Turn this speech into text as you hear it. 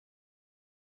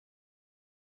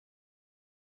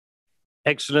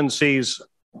Excellencies,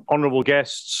 honourable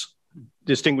guests,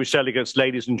 distinguished delegates,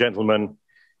 ladies and gentlemen,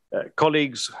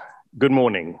 colleagues, good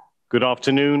morning, good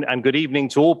afternoon and good evening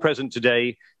to all present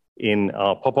today in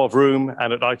our pop-off room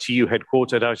and at ITU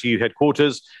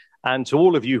headquarters, and to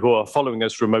all of you who are following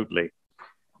us remotely.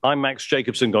 I'm Max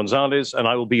Jacobson Gonzalez, and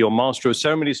I will be your Master of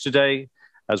Ceremonies today,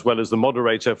 as well as the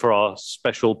moderator for our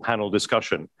special panel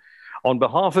discussion. On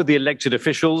behalf of the elected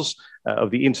officials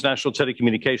of the International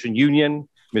Telecommunication Union,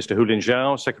 Mr. Hulin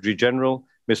Zhao, Secretary General,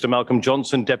 Mr. Malcolm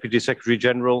Johnson, Deputy Secretary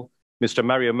General, Mr.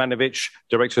 Mario Manovich,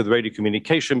 Director of the Radio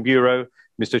Communication Bureau,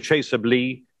 Mr. Chesab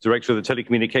Lee, Director of the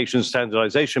Telecommunications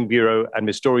Standardization Bureau, and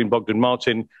Ms. Doreen Bogdan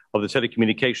Martin of the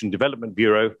Telecommunication Development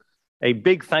Bureau, a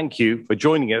big thank you for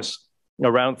joining us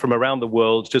from around the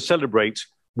world to celebrate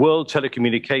World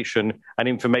Telecommunication and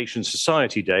Information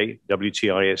Society Day,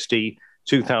 WTISD,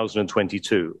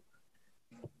 2022.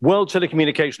 World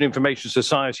Telecommunication Information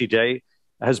Society Day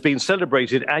has been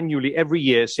celebrated annually every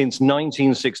year since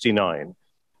 1969.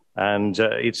 And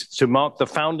it's to mark the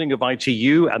founding of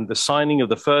ITU and the signing of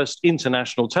the first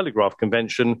International Telegraph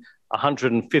Convention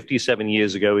 157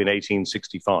 years ago in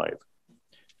 1865.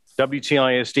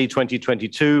 WTISD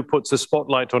 2022 puts the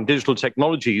spotlight on digital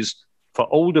technologies for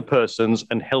older persons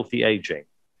and healthy aging,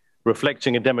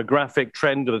 reflecting a demographic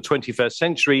trend of the 21st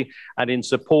century and in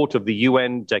support of the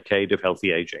UN Decade of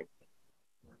Healthy Aging.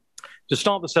 To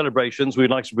start the celebrations,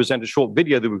 we'd like to present a short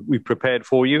video that we've prepared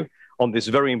for you on this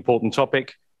very important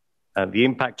topic and the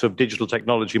impact of digital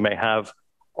technology may have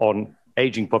on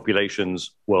aging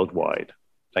populations worldwide.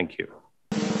 Thank you.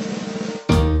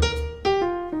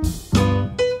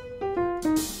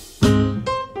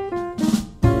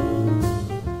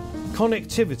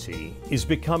 Connectivity is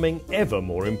becoming ever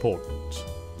more important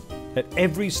at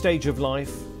every stage of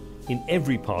life, in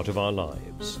every part of our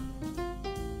lives.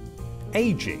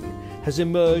 Aging has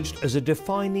emerged as a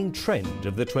defining trend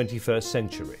of the 21st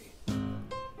century.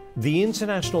 The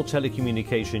International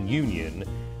Telecommunication Union,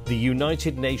 the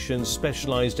United Nations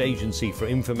Specialized Agency for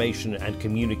Information and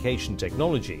Communication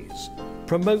Technologies,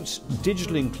 promotes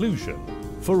digital inclusion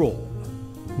for all.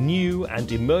 New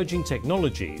and emerging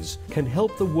technologies can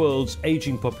help the world's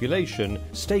aging population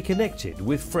stay connected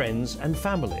with friends and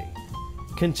family,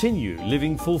 continue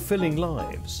living fulfilling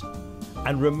lives,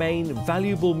 and remain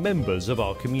valuable members of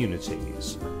our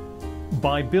communities.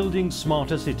 By building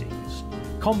smarter cities,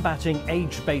 combating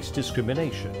age-based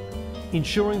discrimination,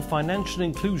 ensuring financial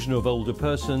inclusion of older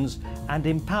persons, and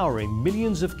empowering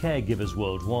millions of caregivers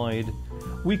worldwide,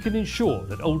 we can ensure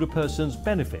that older persons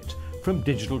benefit from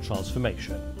digital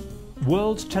transformation.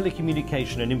 World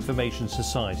Telecommunication and Information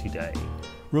Society Day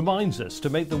reminds us to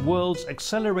make the world's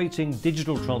accelerating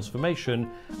digital transformation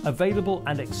available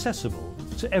and accessible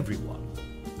to everyone.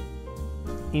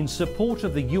 In support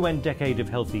of the UN Decade of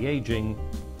Healthy Aging,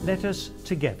 let us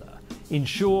together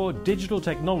ensure digital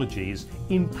technologies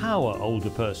empower older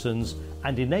persons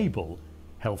and enable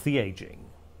healthy aging.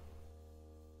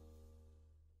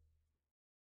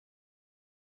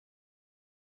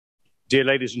 Dear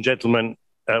ladies and gentlemen,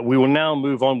 we will now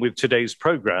move on with today's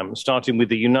program, starting with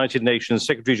the United Nations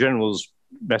Secretary General's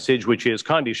message, which he has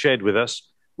kindly shared with us,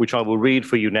 which I will read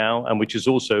for you now, and which is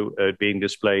also being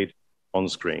displayed on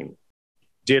screen.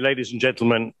 Dear ladies and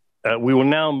gentlemen, we will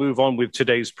now move on with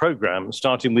today's program,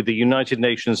 starting with the United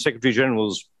Nations Secretary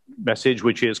General's message,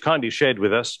 which he has kindly shared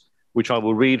with us, which I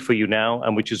will read for you now,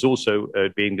 and which is also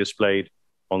being displayed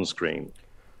on screen.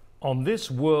 On this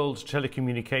World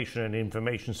Telecommunication and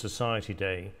Information Society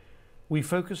Day, we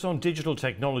focus on digital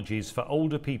technologies for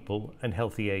older people and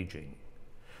healthy aging.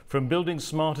 From building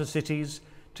smarter cities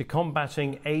to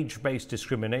combating age-based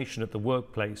discrimination at the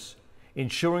workplace,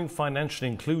 ensuring financial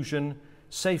inclusion,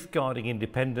 safeguarding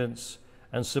independence,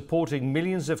 and supporting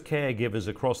millions of caregivers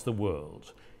across the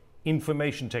world,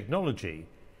 information technology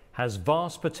has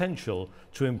vast potential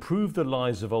to improve the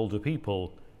lives of older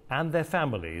people and their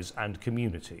families and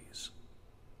communities.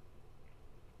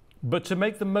 But to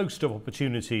make the most of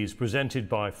opportunities presented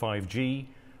by 5G,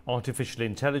 artificial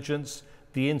intelligence,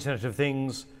 the Internet of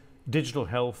Things, digital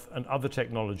health and other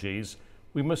technologies,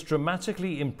 we must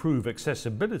dramatically improve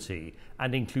accessibility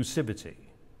and inclusivity.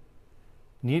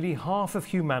 Nearly half of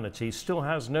humanity still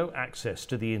has no access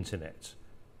to the Internet.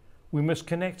 We must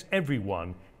connect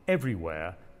everyone,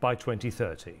 everywhere by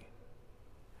 2030.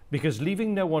 Because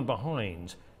leaving no one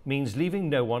behind means leaving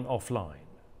no one offline.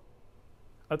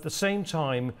 At the same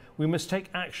time, we must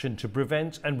take action to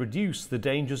prevent and reduce the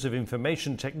dangers of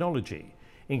information technology,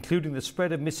 including the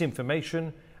spread of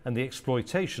misinformation and the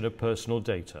exploitation of personal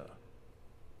data.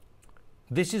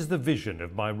 This is the vision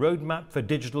of my roadmap for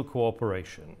digital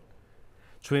cooperation.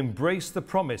 To embrace the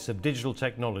promise of digital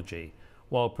technology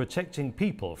while protecting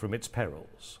people from its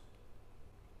perils.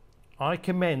 I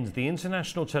commend the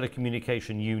International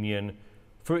Telecommunication Union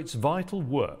for its vital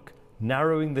work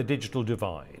narrowing the digital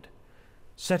divide,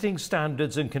 setting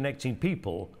standards and connecting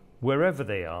people wherever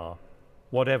they are,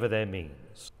 whatever their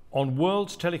means. On World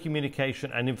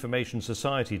Telecommunication and Information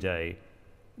Society Day,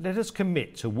 let us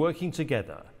commit to working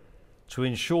together to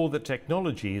ensure that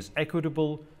technology is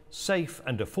equitable, safe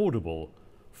and affordable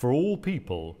for all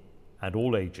people and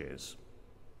all ages.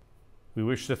 We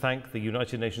wish to thank the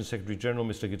United Nations Secretary General,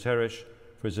 Mr. Guterres,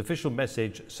 for his official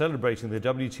message celebrating the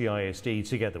WTISD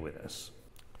together with us.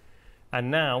 And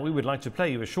now we would like to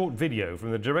play you a short video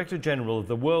from the Director General of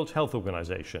the World Health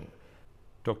Organization,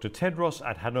 Dr. Tedros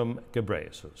Adhanom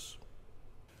Ghebreyesus.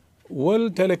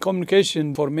 World Telecommunication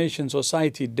Information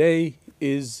Society Day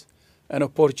is an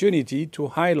opportunity to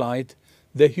highlight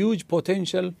the huge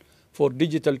potential for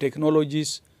digital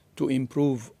technologies to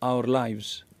improve our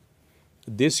lives.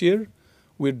 This year,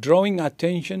 we're drawing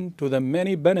attention to the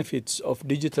many benefits of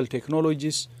digital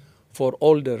technologies for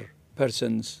older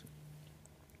persons.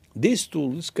 These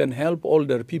tools can help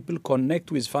older people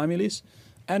connect with families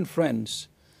and friends,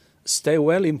 stay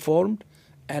well informed,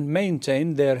 and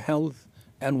maintain their health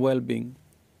and well-being.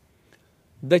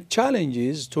 The challenge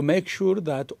is to make sure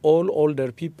that all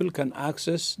older people can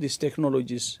access these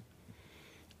technologies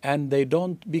and they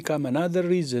don't become another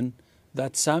reason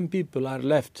that some people are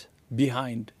left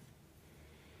behind.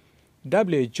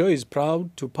 WHO is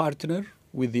proud to partner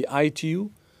with the ITU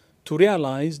to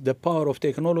realize the power of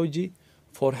technology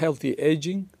for healthy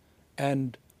aging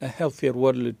and a healthier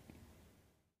world.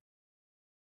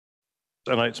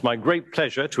 And it's my great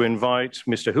pleasure to invite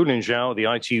Mr. Hulin Zhao, the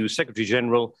ITU Secretary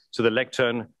General, to the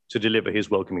lectern to deliver his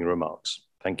welcoming remarks.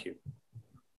 Thank you.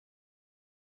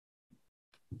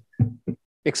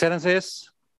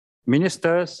 Excellencies,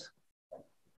 ministers,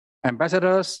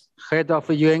 ambassadors, head of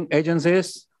UN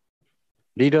agencies,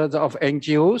 leaders of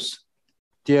NGOs,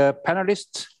 dear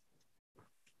panelists,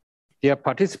 dear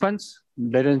participants,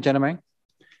 ladies and gentlemen,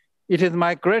 it is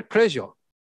my great pleasure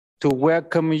to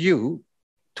welcome you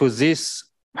to this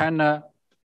panel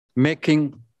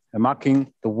marking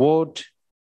the World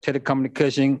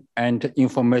Telecommunication and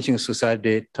Information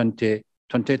Society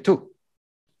 2022.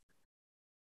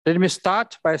 Let me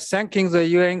start by thanking the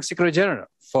UN Secretary General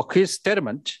for his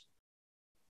statement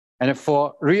and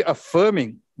for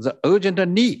reaffirming the urgent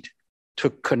need to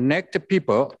connect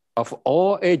people of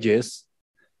all ages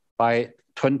by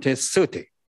 2030.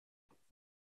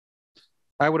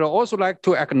 I would also like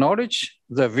to acknowledge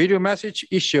the video message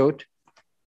issued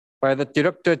by the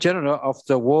Director General of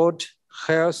the World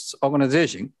Health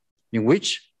Organization, in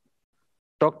which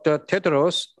Dr.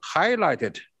 Tedros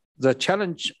highlighted the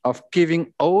challenge of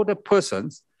giving older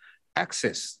persons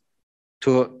access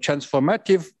to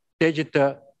transformative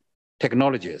digital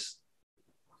technologies.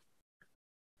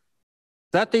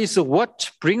 That is what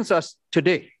brings us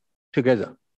today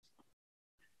together.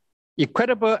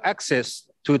 Equitable access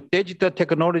to digital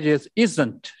technologies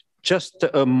isn't just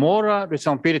a moral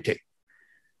responsibility.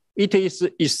 It is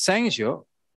essential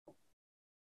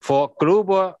for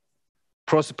global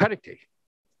prosperity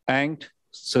and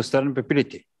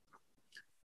sustainability.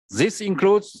 This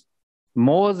includes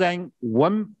more than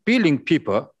 1 billion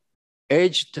people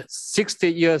aged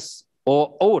 60 years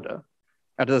or older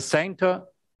at the center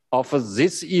of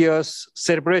this year's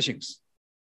celebrations.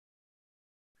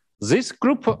 This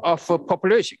group of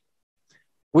population,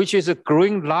 which is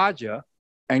growing larger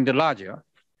and larger,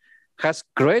 has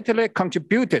greatly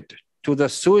contributed to the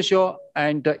social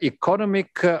and economic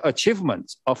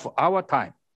achievements of our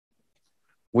time.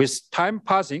 With time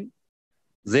passing,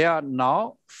 they are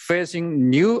now facing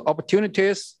new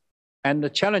opportunities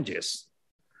and challenges.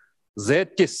 They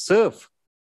deserve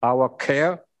our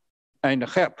care and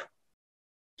help.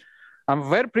 I'm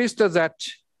very pleased that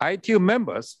ITU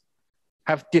members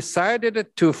have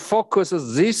decided to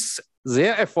focus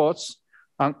their efforts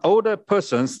on older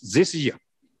persons this year.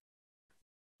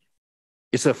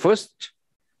 It's a first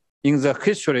in the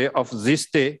history of this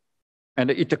day,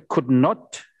 and it could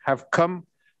not have come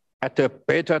at a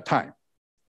better time.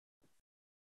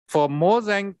 For more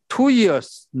than 2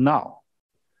 years now,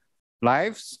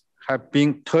 lives have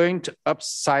been turned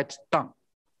upside down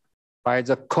by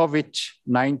the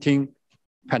COVID-19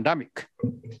 pandemic.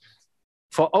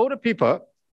 For older people,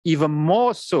 even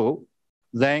more so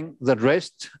than the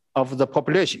rest of the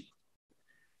population.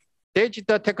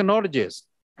 Digital technologies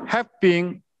have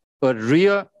been a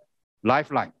real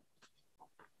lifeline.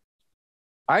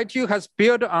 ITU has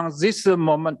built on this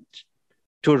moment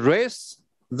to raise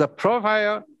the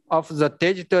profile of the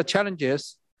digital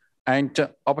challenges and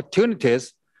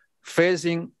opportunities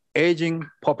facing aging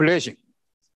population.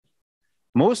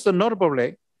 most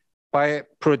notably by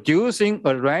producing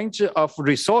a range of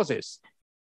resources,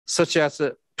 such as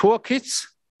toolkits,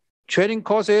 training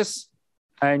courses,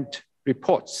 and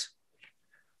reports.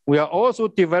 We are also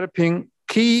developing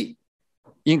key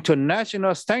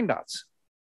international standards,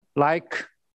 like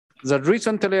the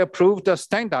recently approved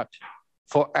standard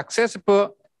for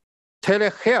accessible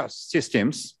telehealth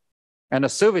systems and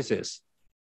services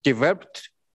developed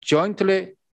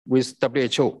jointly with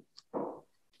WHO.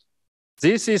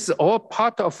 This is all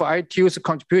part of ITU's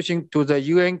contribution to the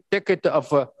UN Decade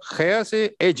of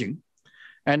Healthy Aging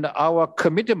and our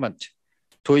commitment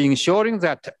to ensuring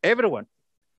that everyone,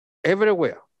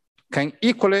 everywhere, can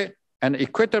equally and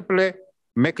equitably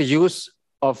make use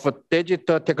of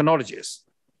digital technologies.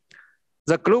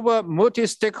 The global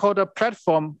multi-stakeholder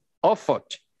platform offered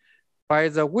by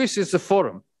the WTISD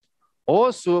Forum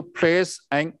also plays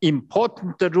an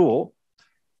important role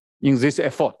in this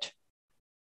effort.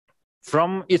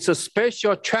 From its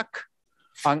special track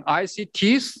on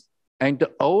ICTs and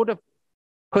older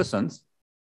persons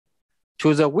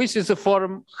to the WTISD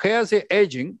Forum Healthy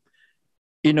Aging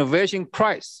Innovation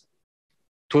Prize,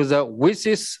 to the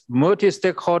WTISD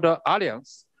Multi-Stakeholder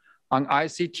Alliance on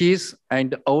ICTs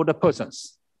and older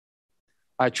persons.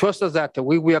 I trust that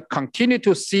we will continue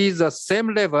to see the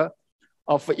same level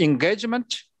of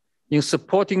engagement in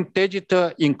supporting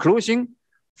digital inclusion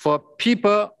for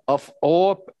people of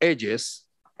all ages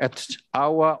at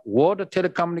our World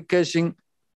Telecommunication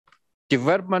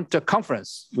Development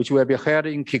Conference, which will be held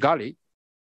in Kigali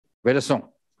very soon,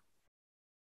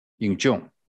 in June.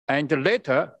 And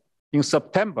later in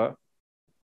September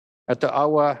at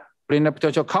our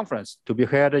Plenipotential Conference to be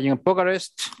held in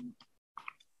Bucharest,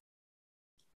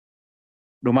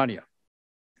 Romania.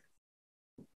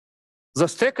 The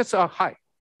stakes are high.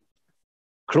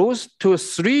 Close to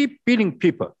 3 billion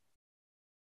people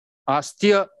are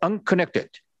still unconnected.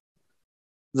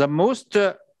 The most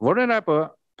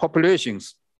vulnerable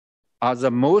populations are the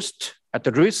most at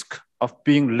risk of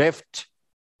being left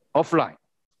offline,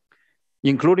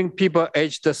 including people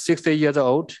aged 60 years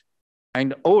old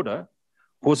and older,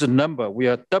 whose number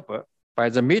will double by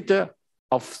the middle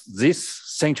of this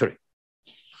century.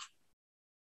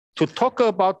 To talk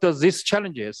about these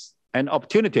challenges and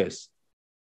opportunities,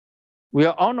 we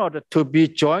are honored to be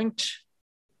joined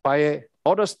by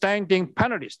outstanding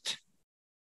panelists,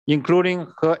 including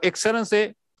Her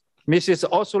Excellency, Mrs.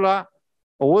 Ursula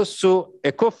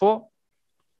Owusu-Ekufo,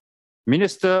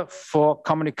 Minister for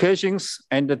Communications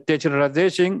and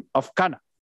Digitalization of Ghana,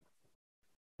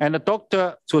 and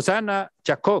Dr. Susanna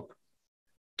Jacob,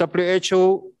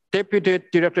 WHO Deputy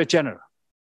Director General,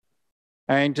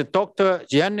 and Dr.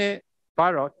 Gianni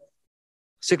Barot,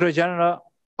 Secretary General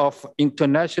of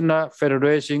International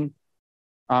Federation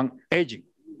on Aging.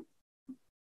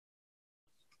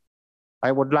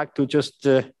 I would like to just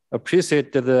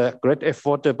appreciate the great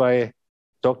effort by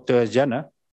Dr. Gianna,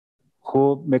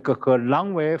 who make a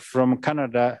long way from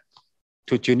Canada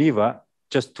to Geneva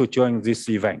just to join this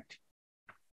event.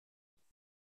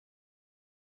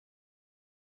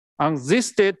 On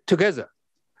this day together,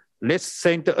 let's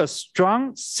send a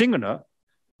strong signal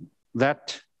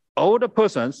that older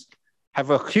persons have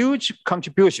a huge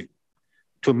contribution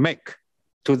to make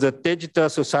to the digital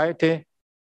society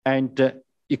and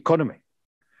economy.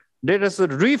 Let us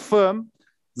reaffirm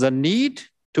the need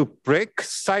to break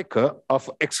cycle of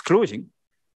exclusion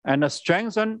and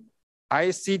strengthen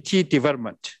ICT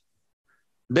development.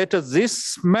 Let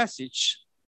this message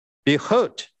be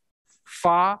heard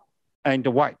far and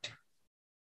wide.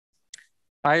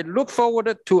 I look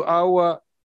forward to our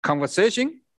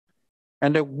conversation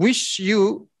and I wish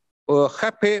you a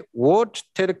happy World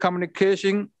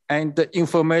Telecommunication and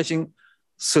Information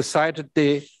Society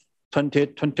Day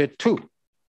 2022.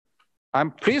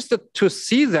 I'm pleased to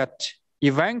see that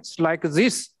events like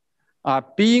this are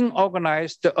being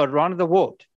organized around the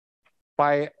world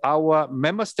by our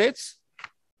member states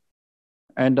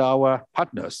and our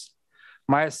partners.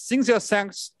 My sincere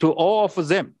thanks to all of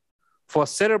them for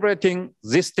celebrating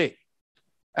this day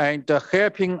and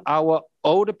helping our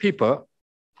older people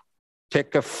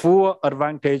take a full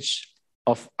advantage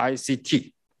of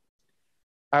ICT.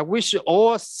 I wish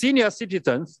all senior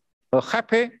citizens a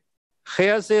happy,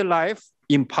 healthy life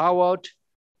empowered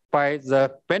by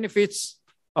the benefits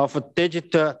of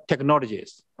digital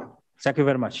technologies. Thank you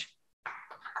very much.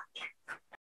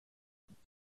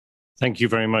 Thank you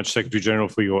very much, Secretary General,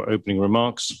 for your opening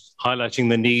remarks, highlighting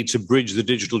the need to bridge the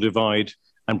digital divide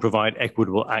and provide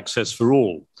equitable access for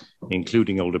all,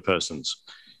 including older persons.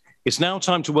 It's now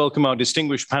time to welcome our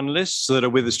distinguished panelists that are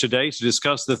with us today to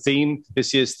discuss the theme,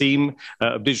 this year's theme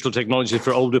of digital technology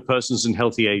for older persons and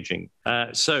healthy aging.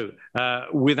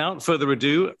 Without further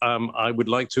ado, I would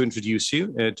like to introduce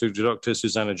you to Dr.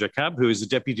 Susanna Jacob, who is the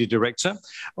Deputy Director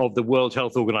of the World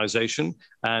Health Organization.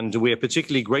 And we are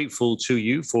particularly grateful to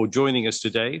you for joining us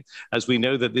today, as we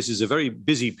know that this is a very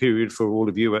busy period for all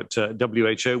of you at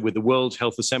WHO, with the World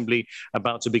Health Assembly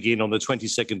about to begin on the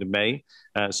 22nd of May.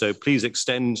 So please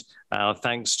extend our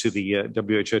thanks to the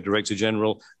WHO Director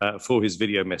General for his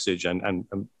video message, and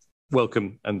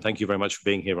welcome, and thank you very much for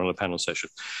being here on the panel session.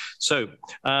 So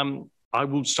I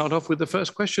will start off with the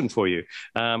first question for you.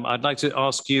 I'd like to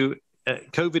ask you,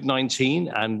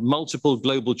 COVID-19 and multiple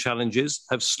global challenges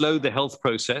have slowed the health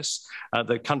process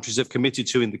that countries have committed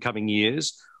to in the coming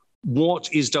years. What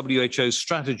is WHO's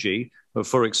strategy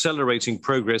for accelerating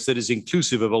progress that is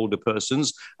inclusive of older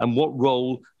persons, and what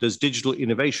role does digital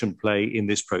innovation play in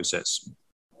this process?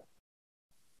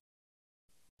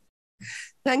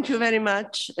 Thank you very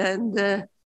much, and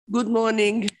good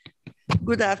morning,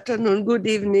 good afternoon, good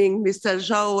evening, Mr.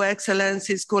 Zhao,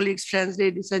 Excellencies, colleagues, friends,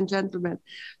 ladies and gentlemen.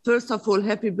 First of all,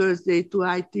 happy birthday to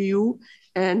ITU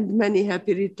and many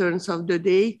happy returns of the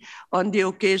day on the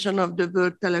occasion of the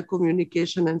World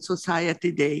Telecommunication and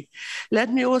Society Day.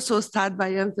 Let me also start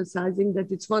by emphasizing that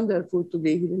it's wonderful to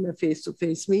be here in a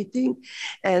face-to-face meeting.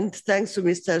 And thanks to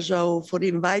Mr. Zhao for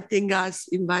inviting us,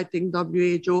 inviting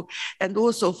WHO, and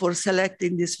also for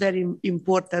selecting this very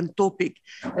important topic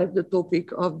as the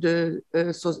topic of the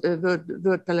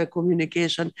World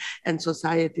Telecommunication and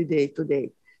Society Day today.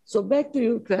 So back to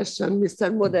your question,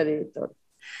 Mr. Moderator.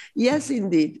 Yes,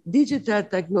 indeed, digital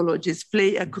technologies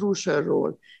play a crucial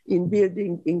role in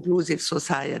building inclusive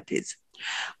societies.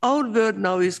 Our world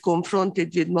now is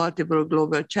confronted with multiple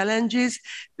global challenges: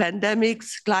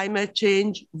 pandemics, climate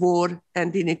change, war,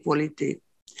 and inequality.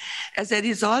 As a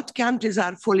result, countries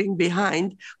are falling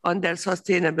behind on their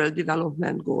sustainable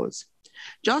development goals.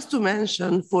 Just to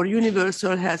mention, for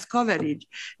universal health coverage,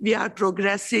 we are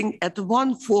progressing at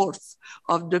 1/4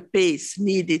 of the pace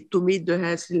needed to meet the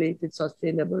health-related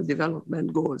sustainable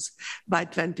development goals by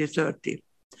 2030.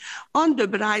 On the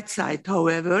bright side,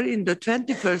 however, in the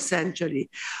 21st century,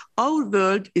 our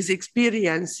world is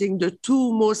experiencing the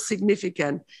two most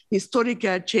significant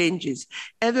historical changes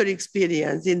ever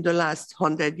experienced in the last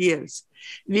 100 years.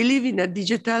 We live in a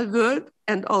digital world,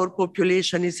 and our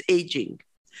population is aging.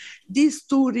 These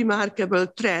two remarkable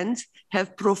trends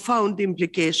have profound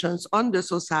implications on the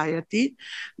society,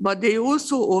 but they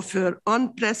also offer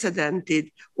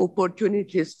unprecedented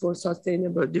opportunities for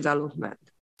sustainable development.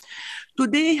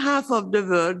 Today, half of the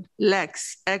world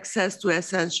lacks access to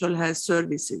essential health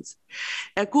services.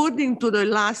 According to the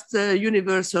last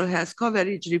Universal Health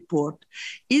Coverage Report,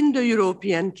 in the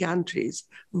European countries,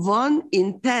 1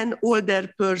 in 10 older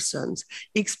persons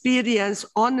experience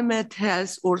unmet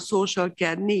health or social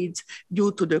care needs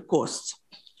due to the costs.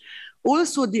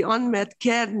 Also, the unmet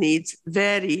care needs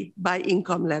vary by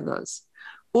income levels.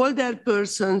 Older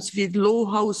persons with low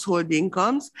household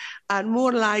incomes are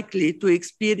more likely to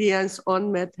experience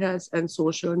unmet health and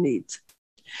social needs.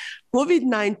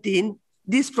 COVID-19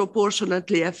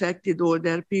 disproportionately affected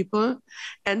older people,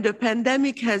 and the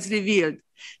pandemic has revealed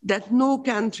that no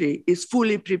country is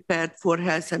fully prepared for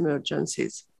health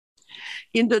emergencies.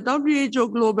 In the WHO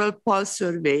Global Pulse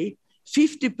Survey,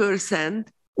 50%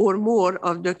 or more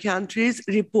of the countries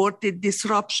reported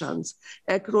disruptions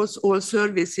across all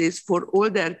services for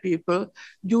older people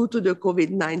due to the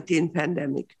COVID-19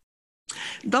 pandemic.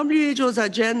 WHO's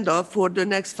agenda for the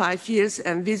next 5 years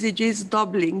envisages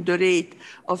doubling the rate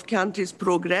of countries'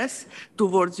 progress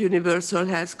towards universal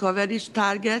health coverage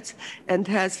targets and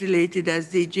health-related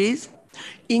SDGs,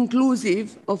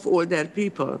 inclusive of older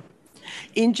people.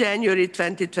 In January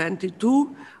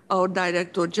 2022, our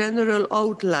Director General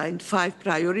outlined 5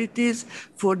 priorities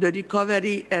for the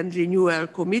recovery and renewal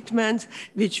commitments,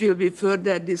 which will be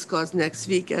further discussed next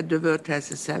week at the World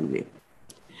Health Assembly.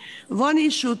 One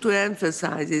issue to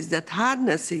emphasize is that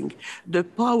harnessing the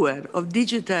power of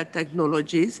digital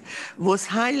technologies was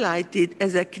highlighted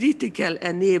as a critical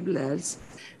enabler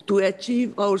to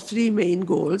achieve our 3 main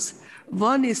goals.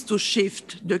 One is to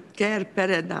shift the care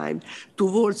paradigm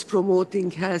towards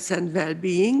promoting health and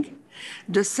well-being.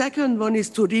 The second one is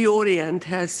to reorient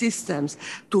health systems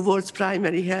towards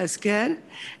primary health care.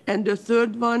 And the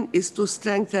third one is to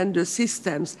strengthen the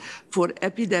systems for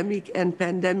epidemic and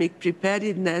pandemic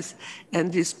preparedness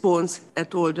and response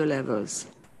at all the levels.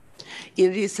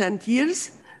 In recent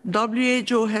years,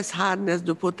 WHO has harnessed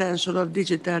the potential of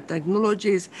digital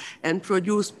technologies and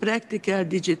produced practical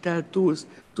digital tools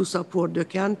to support the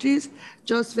countries.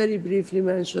 Just very briefly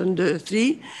mention the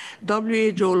 3.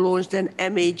 WHO launched an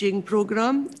imaging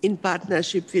program in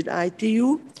partnership with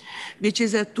ITU, which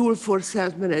is a tool for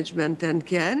self-management and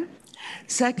care.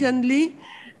 Secondly,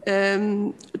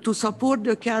 to support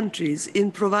the countries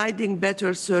in providing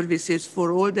better services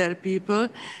for older people,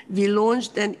 we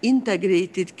launched an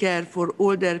integrated care for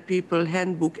older people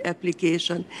handbook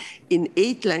application in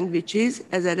 8 languages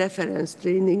as a reference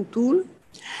training tool.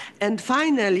 And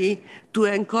finally, to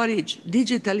encourage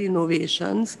digital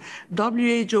innovations,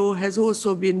 WHO has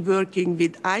also been working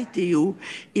with ITU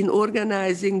in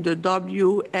organizing the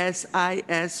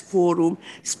WSIS Forum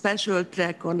Special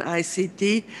Track on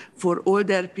ICT for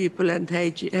Older People and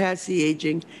Healthy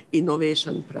Aging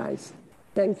Innovation Prize.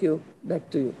 Thank you. Back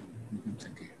to you.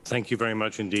 Thank you very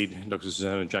much indeed, Dr.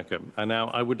 Susanna Jacob. And now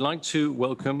I would like to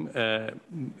welcome Her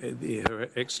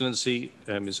Excellency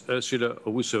Ms. Ursula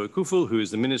Owusu-Ekuful, who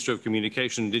is the Minister of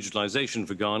Communication and Digitalization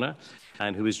for Ghana,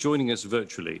 and who is joining us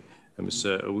virtually. Ms.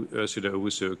 Ursula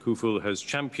Owusu-Ekuful has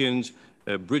championed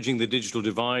bridging the digital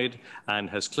divide and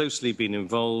has closely been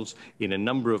involved in a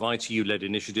number of ITU-led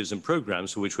initiatives and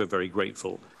programs for which we're very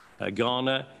grateful.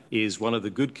 Ghana is one of the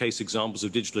good case examples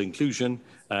of digital inclusion,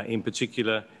 in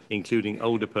particular, including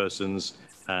older persons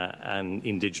and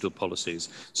in digital policies.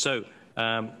 So,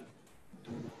 Ursula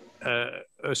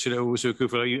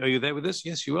Owusu-Ekuful, are you there with us?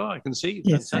 Yes, you are. I can see.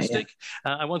 Yes, fantastic.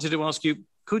 I wanted to ask you,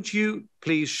 could you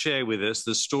please share with us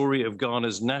the story of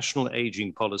Ghana's national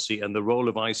aging policy and the role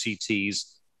of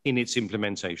ICTs in its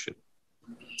implementation?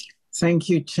 Thank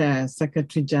you, Chair,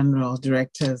 Secretary General,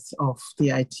 Directors of the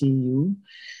ITU,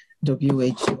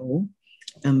 WHO,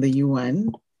 and the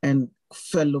UN, and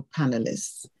fellow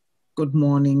panelists. Good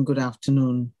morning, good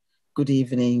afternoon, good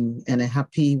evening, and a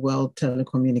happy World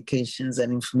Telecommunications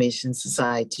and Information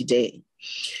Society Day.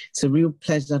 It's a real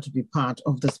pleasure to be part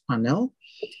of this panel,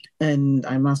 and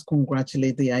I must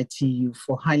congratulate the ITU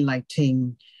for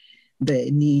highlighting the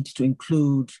need to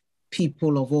include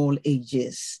people of all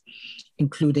ages,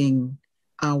 including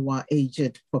our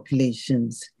aged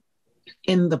populations,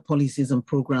 in the policies and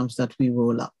programs that we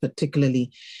roll up,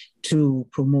 particularly to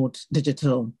promote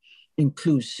digital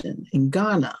inclusion. In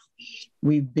Ghana,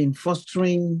 we've been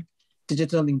fostering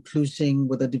digital inclusion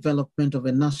with the development of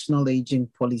a national aging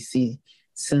policy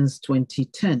since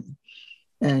 2010.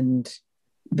 And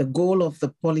the goal of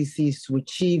the policy is to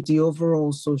achieve the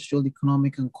overall social,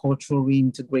 economic, and cultural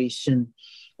reintegration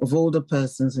of older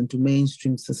persons into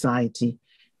mainstream society,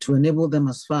 to enable them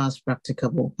as far as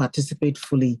practicable, participate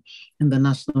fully in the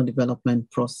national development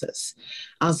process.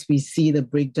 As we see the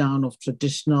breakdown of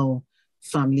traditional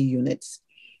family units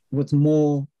with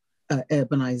more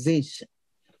urbanization,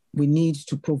 we need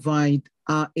to provide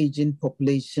our aging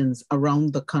populations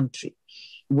around the country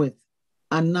with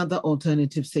another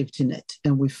alternative safety net.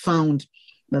 And we found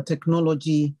that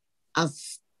technology,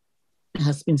 as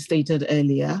has been stated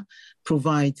earlier,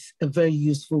 provides a very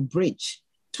useful bridge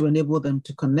to enable them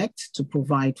to connect, to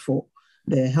provide for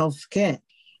their health care,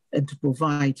 and to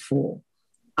provide for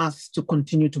us to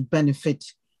continue to benefit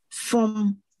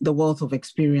from the wealth of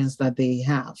experience that they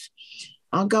have.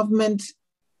 Our government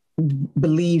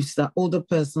believes that older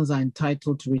persons are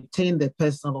entitled to retain their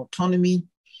personal autonomy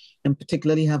and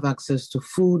particularly have access to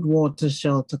food, water,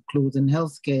 shelter, clothing,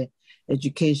 healthcare,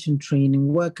 education, training,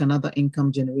 work, and other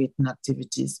income-generating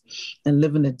activities, and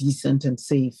live in a decent and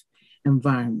safe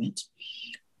environment.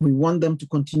 We want them to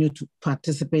continue to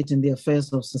participate in the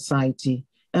affairs of society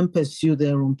and pursue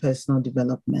their own personal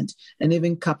development, and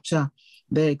even capture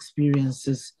their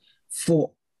experiences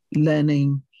for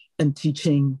learning and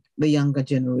teaching the younger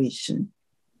generation.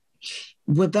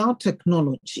 Without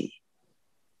technology,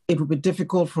 it would be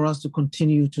difficult for us to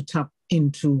continue to tap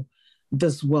into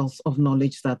this wealth of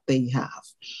knowledge that they have.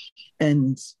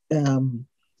 And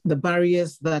the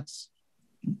barriers that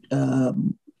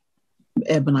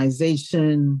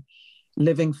urbanization,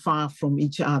 living far from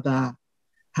each other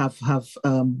have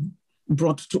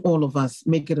brought to all of us,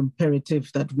 make it imperative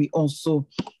that we also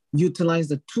utilize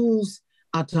the tools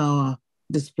at our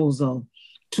disposal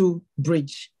to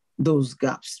bridge those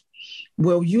gaps.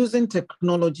 We're using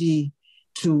technology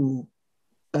to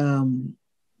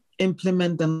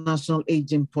implement the national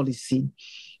aging policy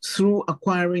through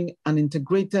acquiring an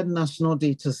integrated national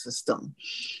data system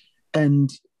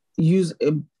and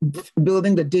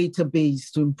building the database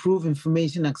to improve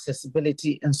information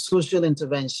accessibility and social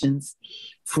interventions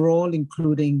for all,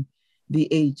 including the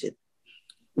aged.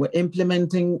 We're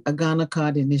implementing a Ghana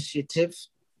Card initiative,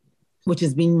 which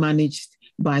is being managed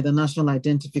by the National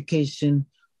Identification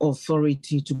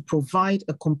Authority to provide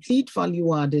a complete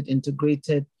value-added,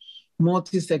 integrated,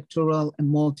 multi-sectoral and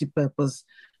multi-purpose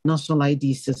national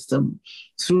ID system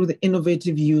through the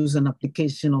innovative use and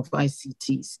application of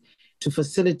ICTs to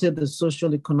facilitate the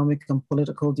social, economic, and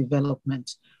political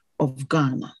development of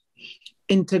Ghana,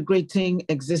 integrating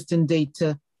existing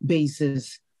data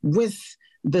basis with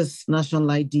this national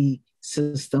ID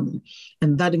system.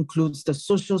 And that includes the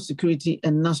Social Security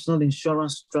and National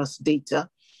Insurance Trust data,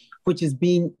 which is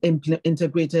being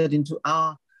integrated into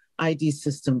our ID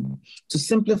system to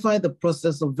simplify the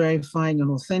process of verifying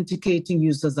and authenticating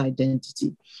users'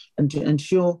 identity and to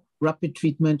ensure rapid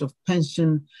treatment of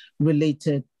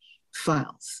pension-related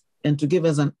files and to give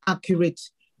us an accurate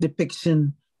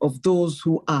depiction of those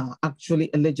who are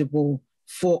actually eligible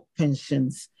for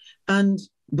pensions and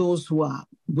those who are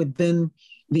within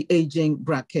the aging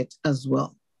bracket as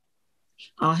well.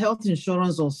 Our Health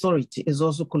Insurance Authority is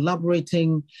also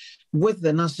collaborating with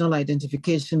the National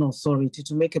Identification Authority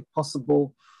to make it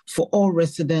possible for all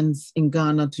residents in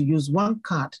Ghana to use one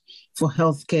card for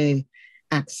healthcare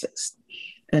access.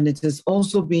 And it is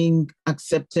also being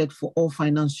accepted for all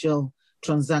financial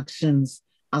transactions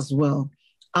as well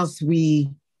as we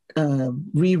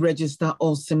re-register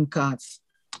all SIM cards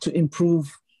to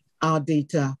improve our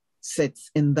data sets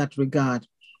in that regard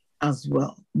as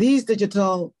well. These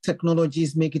digital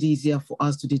technologies make it easier for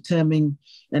us to determine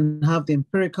and have the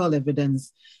empirical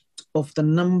evidence of the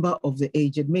number of the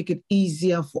aged, make it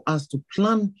easier for us to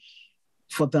plan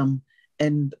for them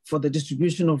and for the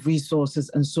distribution of resources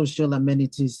and social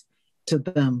amenities to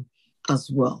them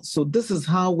as well. So this is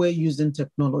how we're using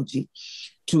technology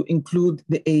to include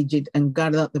the aged and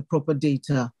gather the proper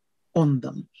data on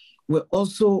them. We're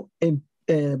also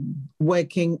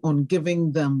working on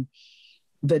giving them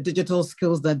the digital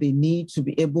skills that they need to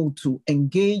be able to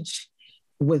engage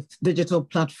with digital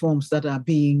platforms that are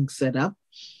being set up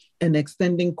and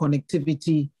extending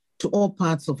connectivity to all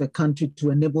parts of the country to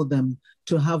enable them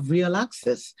to have real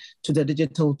access to the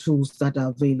digital tools that are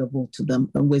available to them.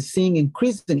 And we're seeing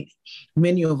increasingly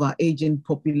many of our aged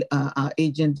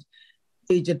populations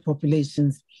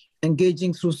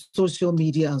engaging through social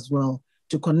media as well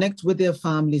to connect with their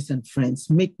families and friends,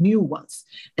 make new ones,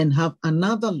 and have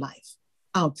another life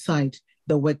outside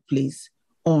the workplace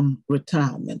on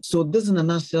retirement. So this in a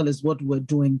nutshell is what we're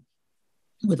doing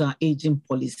with our aging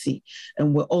policy.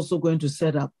 And we're also going to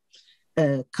set up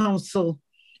a council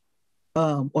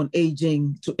on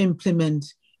aging to implement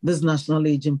this national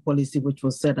aging policy, which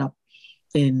was set up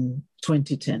in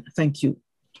 2010. Thank you,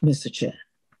 Mr. Chair.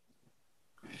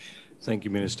 Thank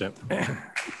you, Minister.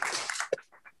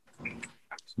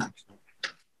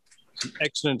 Some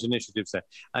excellent initiatives there.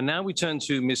 And now we turn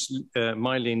to Ms.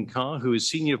 Mylene Carr, who is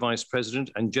Senior Vice President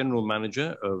and General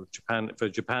Manager of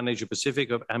Japan Asia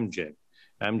Pacific of Amgen.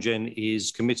 Amgen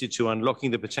is committed to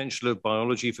unlocking the potential of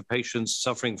biology for patients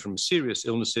suffering from serious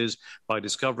illnesses by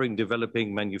discovering,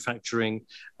 developing, manufacturing,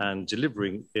 and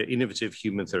delivering innovative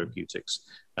human therapeutics.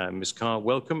 Ms. Carr,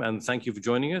 welcome, and thank you for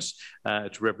joining us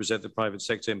to represent the private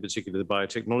sector, in particular the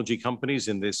biotechnology companies,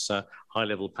 in this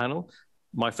high-level panel.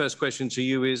 My first question to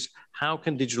you is, how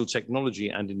can digital technology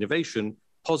and innovation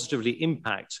positively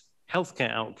impact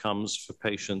healthcare outcomes for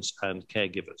patients and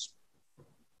caregivers?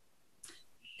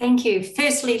 Thank you.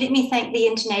 Firstly, let me thank the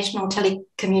International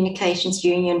Telecommunications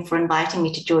Union for inviting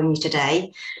me to join you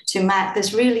today to mark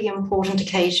this really important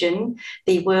occasion,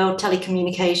 the World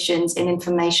Telecommunications and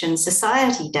Information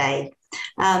Society Day.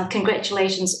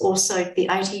 Congratulations also to the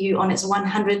ITU on its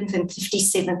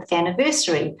 157th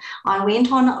anniversary. I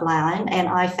went online and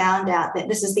I found out that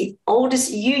this is the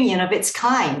oldest union of its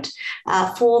kind,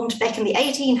 formed back in the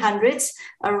 1800s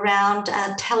around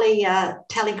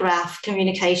telegraph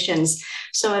communications.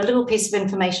 So a little piece of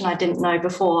information I didn't know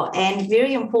before, and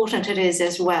very important it is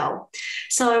as well.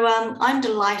 So I'm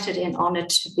delighted and honoured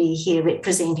to be here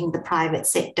representing the private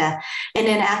sector and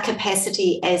in our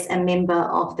capacity as a member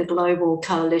of the Global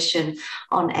Coalition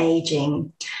on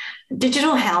Aging.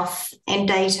 Digital health and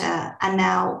data are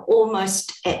now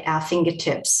almost at our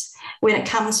fingertips when it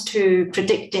comes to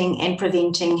predicting and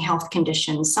preventing health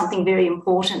conditions, something very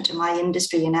important to my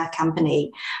industry and our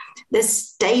company.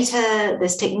 This data,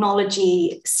 this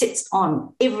technology sits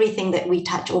on everything that we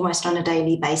touch almost on a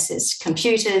daily basis.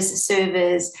 Computers,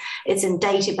 servers, it's in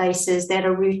databases that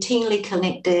are routinely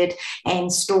connected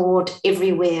and stored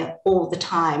everywhere all the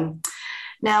time.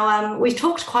 Now, we've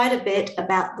talked quite a bit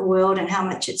about the world and how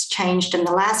much it's changed in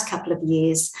the last couple of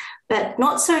years, but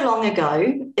not so long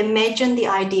ago, imagine the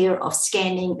idea of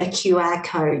scanning a QR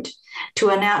code to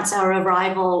announce our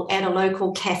arrival at a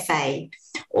local cafe,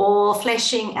 or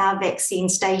flashing our vaccine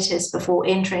status before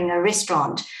entering a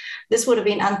restaurant. This would have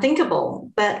been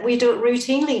unthinkable, but we do it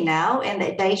routinely now, and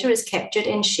that data is captured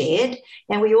and shared.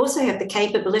 And we also have the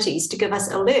capabilities to give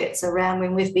us alerts around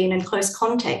when we've been in close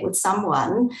contact with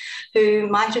someone who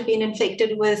might have been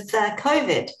infected with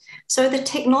COVID. So the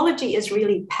technology is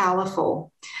really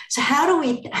powerful. So how do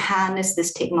we harness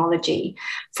this technology?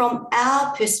 From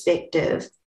our perspective,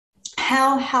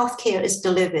 how healthcare is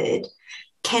delivered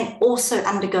can also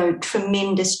undergo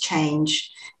tremendous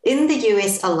change. In the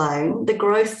US alone, the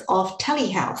growth of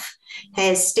telehealth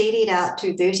has steadied out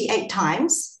to 38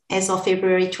 times as of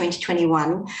February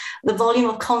 2021. The volume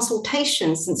of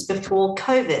consultations since before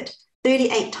COVID,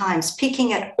 38 times,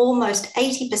 peaking at almost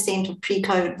 80% of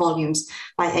pre-COVID volumes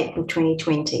by April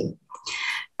 2020.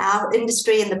 Our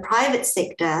industry and the private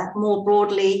sector, more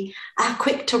broadly, are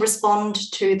quick to respond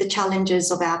to the challenges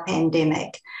of our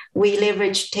pandemic. We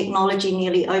leveraged technology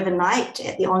nearly overnight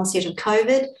at the onset of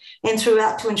COVID and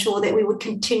throughout to ensure that we would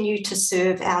continue to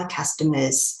serve our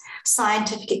customers.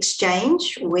 Scientific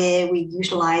exchange, where we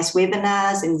utilize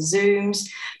webinars and Zooms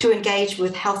to engage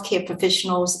with healthcare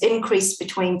professionals, increased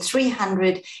between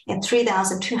 300 and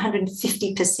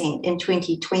 3,250% in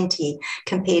 2020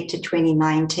 compared to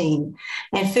 2019.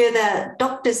 And further,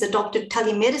 doctors adopted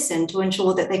telemedicine to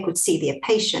ensure that they could see their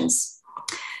patients.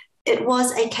 It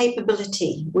was a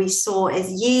capability we saw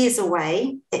as years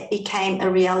away. It became a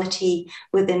reality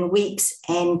within weeks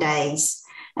and days.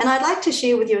 And I'd like to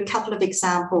share with you a couple of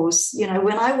examples. You know,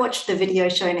 when I watched the video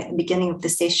shown at the beginning of the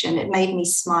session, it made me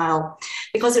smile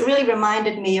because it really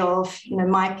reminded me of, you know,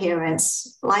 my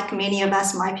parents. Like many of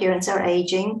us, my parents are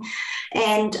aging.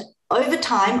 And over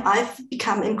time, I've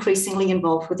become increasingly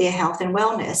involved with their health and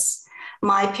wellness.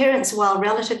 My parents, while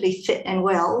relatively fit and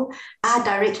well, are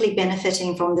directly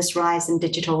benefiting from this rise in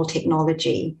digital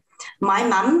technology. My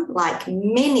mum, like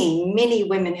many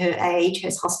women her age,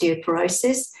 has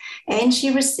osteoporosis, and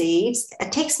she receives a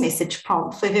text message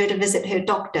prompt for her to visit her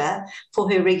doctor for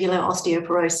her regular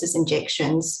osteoporosis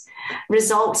injections.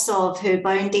 Results of her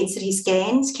bone density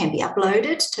scans can be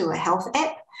uploaded to a health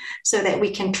app so that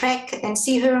we can track and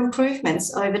see her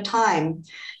improvements over time.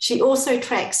 She also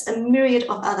tracks a myriad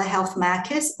of other health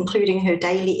markers, including her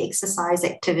daily exercise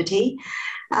activity,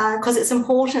 because it's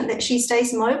important that she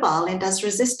stays mobile and does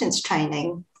resistance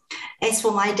training. As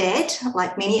for my dad,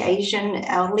 like many Asian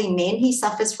elderly men, he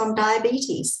suffers from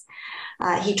diabetes.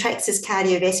 He tracks his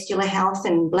cardiovascular health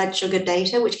and blood sugar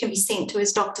data, which can be sent to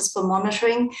his doctors for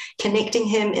monitoring, connecting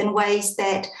him in ways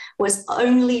that was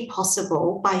only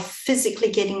possible by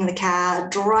physically getting in the car,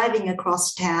 driving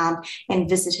across town and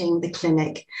visiting the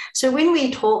clinic. So when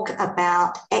we talk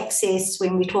about access,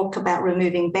 when we talk about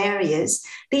removing barriers,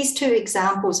 these two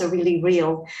examples are really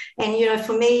real. And, you know,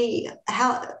 for me,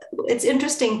 it's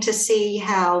interesting to see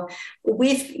how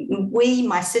we,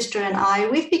 my sister and I,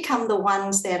 we've become the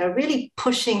ones that are really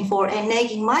pushing for and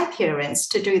nagging my parents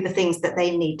to do the things that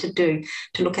they need to do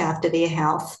to look after their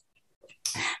health.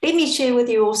 Let me share with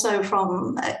you also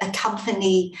from a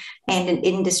company and an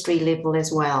industry level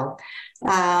as well.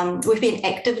 We've been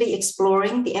actively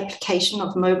exploring the application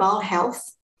of mobile health,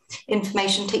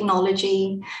 information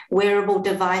technology, wearable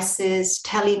devices,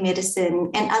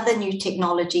 telemedicine, and other new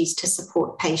technologies to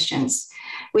support patients.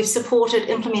 We've supported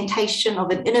implementation of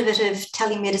an innovative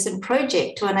telemedicine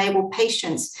project to enable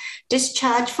patients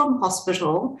discharged from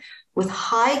hospital with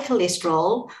high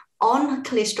cholesterol on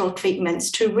cholesterol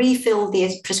treatments to refill their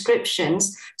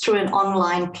prescriptions through an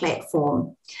online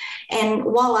platform. And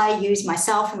while I use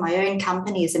myself and my own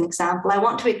company as an example, I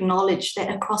want to acknowledge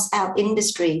that across our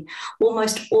industry,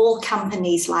 almost all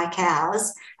companies like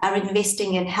ours are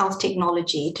investing in health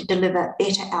technology to deliver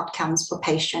better outcomes for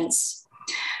patients.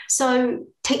 So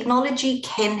technology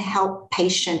can help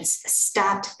patients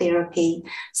start therapy,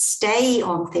 stay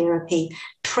on therapy,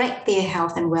 track their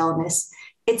health and wellness.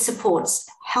 It supports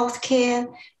healthcare,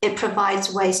 it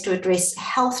provides ways to address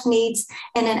health needs,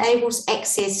 and enables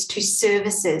access to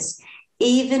services,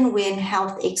 even when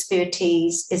health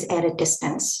expertise is at a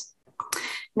distance.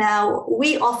 Now,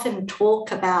 we often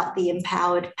talk about the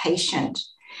empowered patient.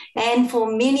 And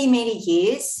for many, many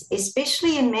years,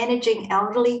 especially in managing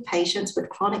elderly patients with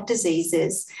chronic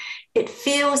diseases, it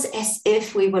feels as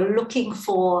if we were looking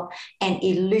for an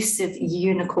elusive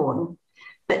unicorn.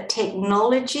 But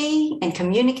technology and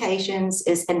communications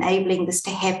is enabling this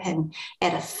to happen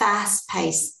at a fast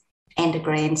pace and a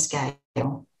grand scale.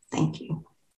 Thank you.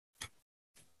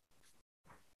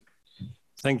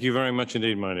 Thank you very much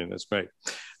indeed, Marlene. That's great.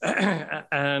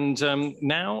 And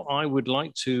now I would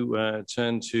like to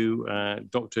turn to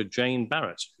Dr. Jane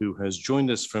Barrett, who has joined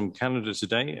us from Canada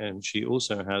today, and she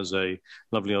also has a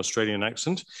lovely Australian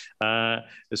accent.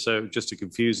 So just to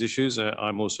confuse issues,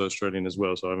 I'm also Australian as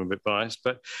well, so I'm a bit biased.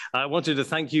 But I wanted to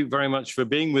thank you very much for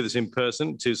being with us in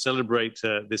person to celebrate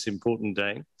this important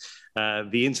day.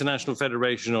 The International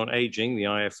Federation on Aging, the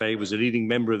IFA, was a leading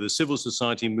member of the civil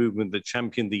society movement that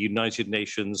championed the United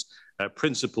Nations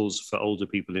principles for older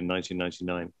people in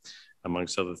 1999,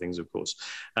 amongst other things, of course.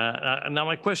 Now,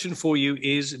 my question for you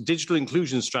is, digital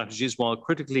inclusion strategies, while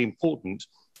critically important,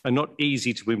 and not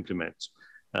easy to implement.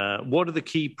 What are the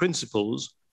key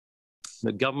principles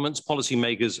that governments,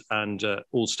 policymakers, and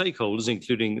all stakeholders,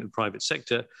 including the private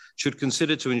sector, should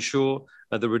consider to ensure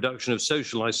the reduction of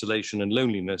social isolation and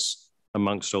loneliness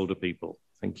amongst older people?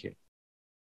 Thank you.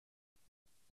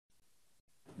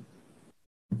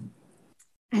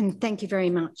 And thank you very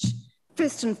much.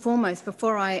 First and foremost,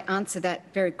 before I answer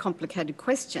that very complicated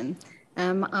question,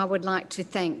 I would like to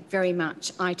thank very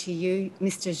much ITU,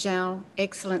 Mr. Zhao,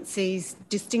 Excellencies,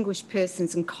 distinguished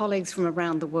persons and colleagues from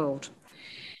around the world.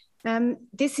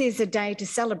 This is a day to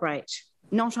celebrate,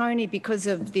 not only because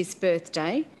of this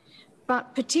birthday,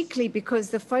 but particularly because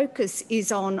the focus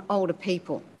is on older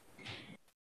people.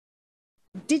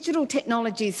 Digital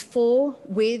technologies for,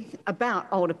 with, about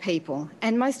older people,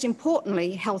 and most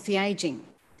importantly, healthy ageing.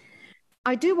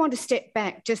 I do want to step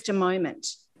back just a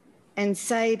moment and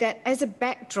say that as a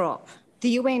backdrop, the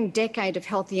UN Decade of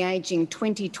Healthy Ageing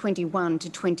 2021 to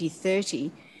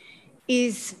 2030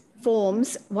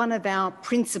 forms one of our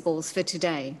principles for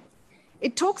today.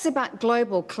 It talks about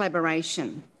global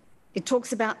collaboration. It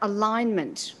talks about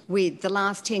alignment with the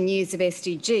last 10 years of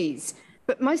SDGs,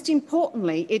 but most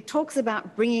importantly, it talks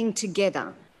about bringing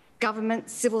together government,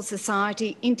 civil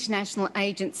society, international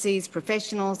agencies,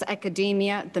 professionals,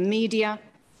 academia, the media,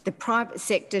 the private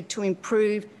sector to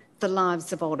improve the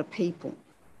lives of older people.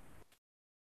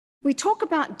 We talk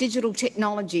about digital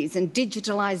technologies and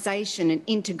digitalisation and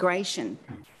integration,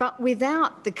 but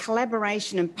without the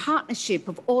collaboration and partnership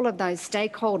of all of those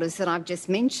stakeholders that I've just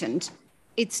mentioned,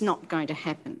 it's not going to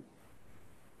happen.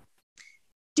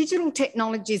 Digital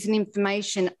technologies and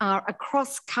information are a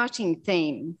cross-cutting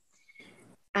theme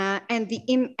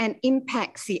and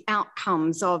impacts the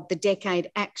outcomes of the decade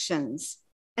actions.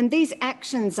 And these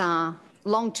actions are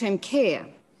long-term care,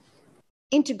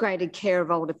 integrated care of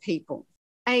older people,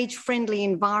 age-friendly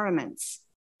environments,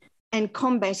 and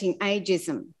combating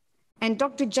ageism. And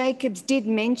Dr. Jacobs did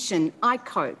mention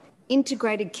ICOPE,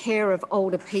 integrated care of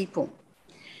older people.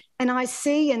 And I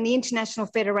see, and the International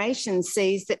Federation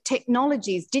sees, that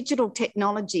technologies, digital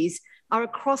technologies, are a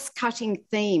cross-cutting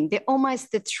theme. They're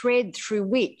almost the thread through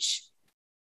which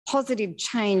positive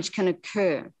change can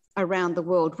occur around the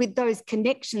world with those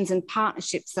connections and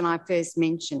partnerships that I first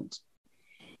mentioned.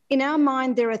 In our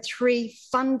mind, there are three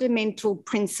fundamental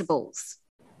principles.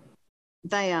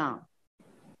 They are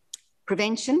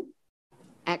prevention,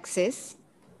 access,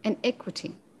 and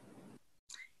equity.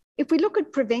 If we look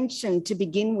at prevention to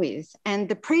begin with, and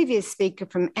the previous speaker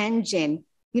from Amgen,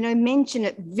 mentioned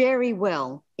it very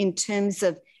well in terms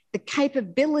of the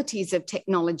capabilities of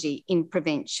technology in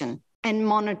prevention and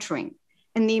monitoring,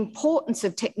 and the importance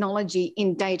of technology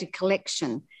in data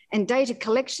collection, and data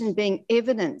collection being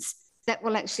evidence that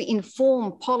will actually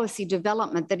inform policy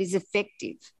development that is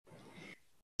effective.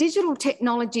 Digital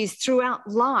technologies throughout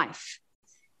life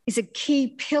is a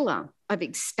key pillar of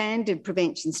expanded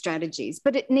prevention strategies,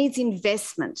 but it needs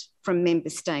investment from member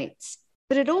states.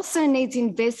 But it also needs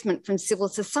investment from civil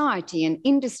society and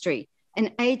industry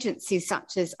and agencies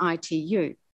such as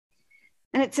ITU.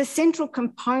 And it's a central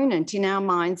component in our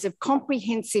minds of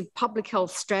comprehensive public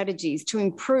health strategies to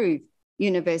improve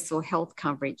universal health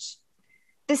coverage.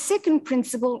 The second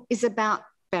principle is about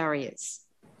barriers,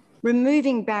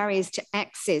 removing barriers to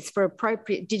access for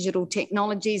appropriate digital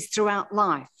technologies throughout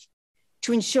life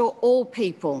to ensure all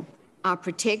people are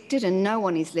protected and no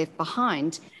one is left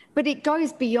behind, but it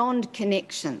goes beyond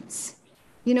connections.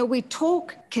 We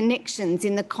talk connections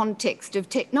in the context of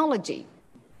technology,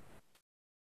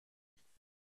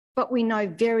 but we know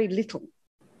very little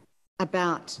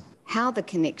about how the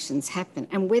connections happen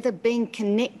and whether being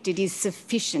connected is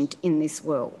sufficient in this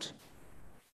world.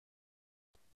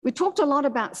 We talked a lot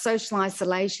about social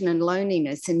isolation and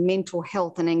loneliness and mental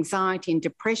health and anxiety and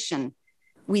depression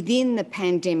within the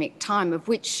pandemic time, of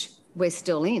which we're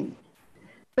still in.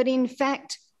 But in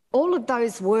fact, all of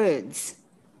those words,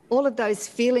 all of those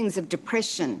feelings of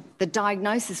depression, the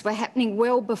diagnosis were happening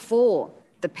well before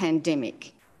the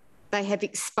pandemic. They have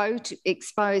exposed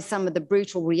some of the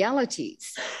brutal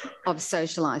realities of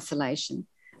social isolation.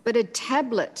 But a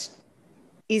tablet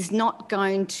is not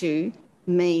going to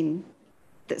mean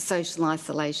that social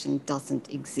isolation doesn't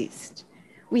exist.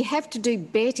 We have to do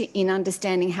better in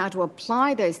understanding how to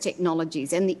apply those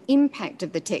technologies and the impact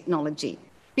of the technology,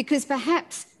 because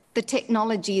perhaps the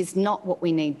technology is not what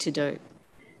we need to do.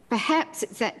 Perhaps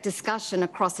it's that discussion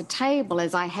across a table,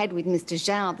 as I had with Mr.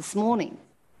 Zhao this morning.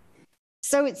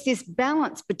 So it's this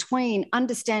balance between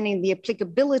understanding the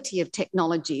applicability of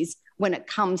technologies when it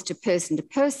comes to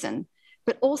person,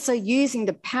 but also using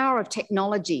the power of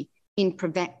technology in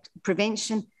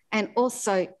prevention and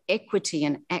also equity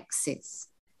and access.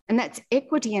 And that's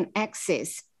equity and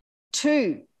access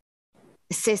to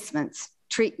assessments,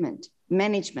 treatment,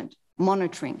 management,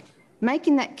 monitoring,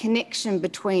 making that connection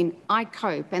between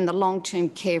ICOPE and the long-term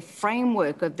care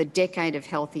framework of the decade of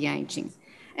healthy ageing.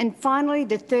 And finally,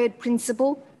 the third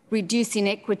principle, reduce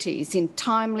inequities in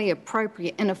timely,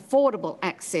 appropriate and affordable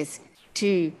access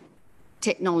to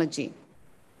technology.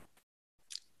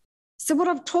 So what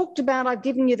I've talked about, I've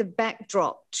given you the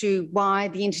backdrop to why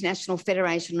the International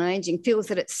Federation on Ageing feels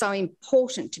that it's so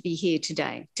important to be here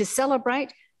today, to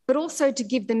celebrate, but also to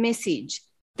give the message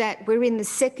that we're in the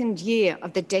second year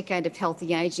of the decade of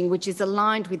healthy ageing, which is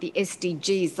aligned with the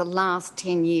SDGs, the last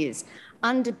 10 years,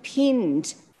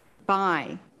 underpinned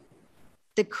by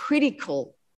the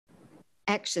critical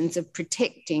actions of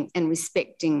protecting and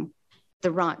respecting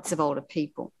the rights of older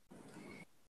people.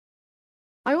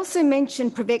 I also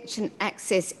mentioned prevention,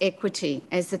 access, equity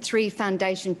as the three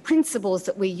foundation principles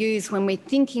that we use when we're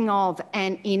thinking of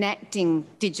and enacting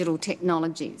digital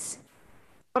technologies.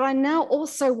 But I now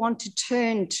also want to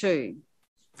turn to,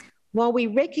 while we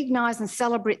recognise and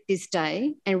celebrate this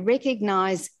day and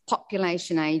recognise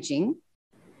population ageing,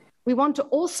 we want to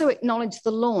also acknowledge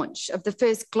the launch of the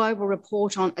first global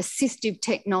report on assistive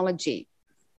technology.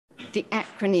 The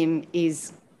acronym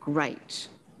is GREAT,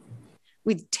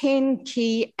 with 10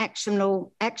 key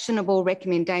actionable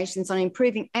recommendations on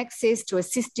improving access to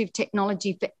assistive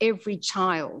technology for every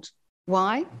child.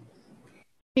 Why?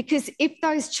 Because if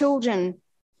those children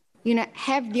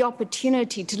have the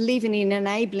opportunity to live in an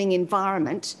enabling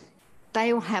environment,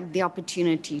 they will have the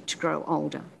opportunity to grow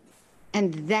older.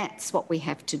 And that's what we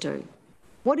have to do.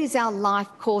 What is our life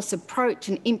course approach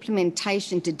and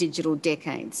implementation to digital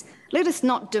decades? Let us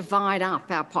not divide up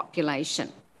our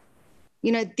population.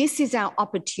 This is our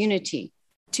opportunity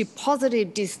to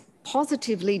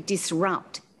positively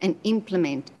disrupt and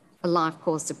implement a life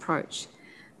course approach.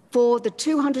 For the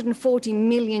 240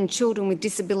 million children with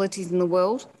disabilities in the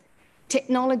world,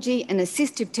 technology and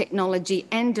assistive technology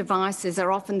and devices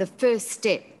are often the first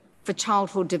step for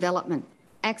childhood development,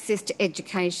 access to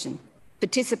education,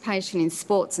 participation in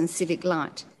sports and civic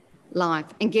life,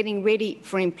 and getting ready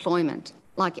for employment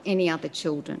like any other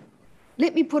children.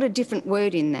 Let me put a different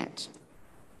word in that.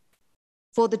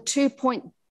 For the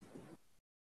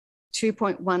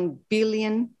 2.1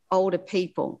 billion older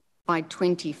people by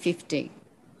 2050,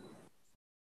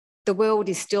 the world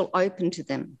is still open to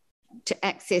them to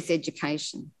access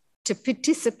education, to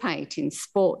participate in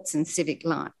sports and civic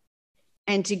life,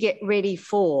 and to get ready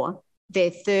for their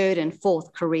third and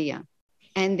fourth career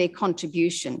and their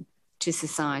contribution to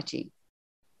society.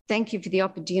 Thank you for the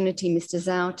opportunity, Mr.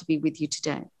 Zhao, to be with you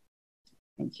today.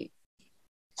 Thank you.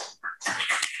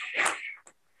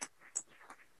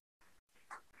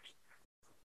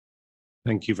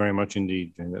 Thank you very much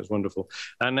indeed, Jane. That's wonderful.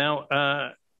 And now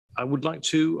I would like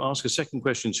to ask a second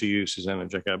question to you, Susanna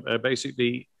Jacob.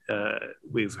 Basically,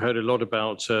 we've heard a lot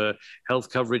about health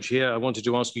coverage here. I wanted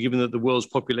to ask you, given that the world's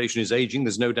population is aging,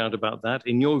 there's no doubt about that.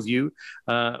 In your view,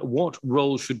 what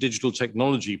role should digital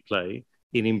technology play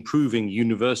in improving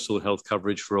universal health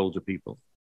coverage for older people?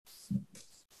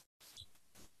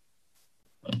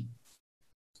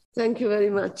 Thank you very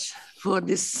much for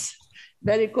this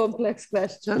very complex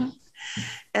question.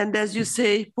 And as you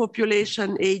say,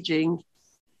 population aging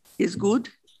is good,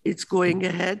 it's going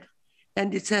ahead,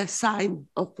 and it's a sign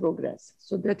of progress.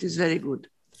 So that is very good.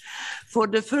 For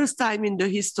the first time in the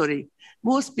history,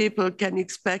 most people can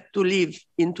expect to live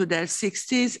into their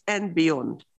 60s and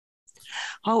beyond.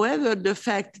 However, the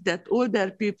fact that older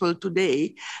people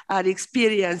today are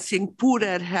experiencing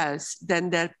poorer health than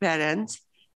their parents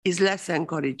is less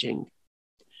encouraging.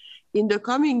 In the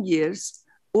coming years,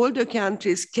 older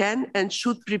countries can and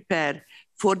should prepare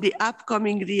for the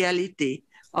upcoming reality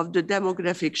of the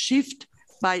demographic shift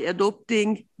by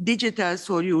adopting digital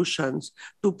solutions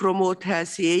to promote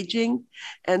healthy aging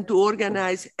and to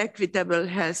organize equitable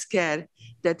health care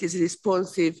that is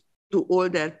responsive to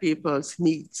older people's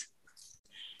needs.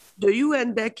 The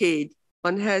UN Decade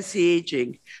on Healthy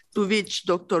Aging, to which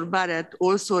Dr. Barrett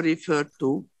also referred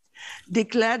to,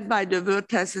 declared by the World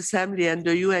Health Assembly and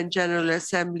the UN General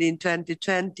Assembly in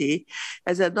 2020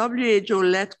 as a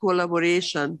WHO-led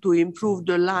collaboration to improve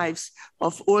the lives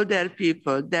of older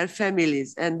people, their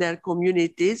families, and their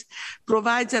communities,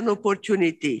 provides an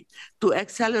opportunity to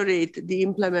accelerate the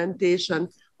implementation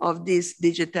of these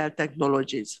digital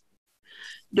technologies.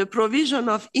 The provision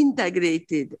of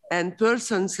integrated and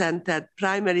person-centered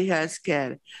primary health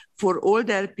care for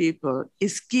older people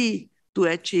is key to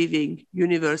achieving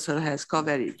universal health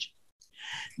coverage.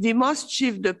 We must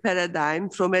shift the paradigm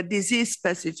from a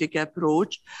disease-specific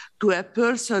approach to a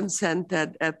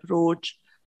person-centered approach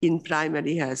in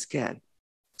primary health care.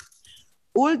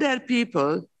 Older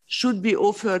people should be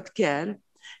offered care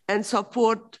and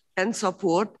support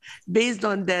based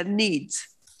on their needs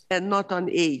and not on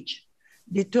age,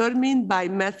 determined by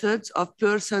methods of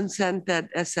person-centered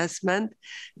assessment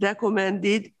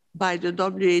recommended by the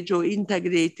WHO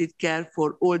Integrated Care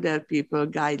for Older People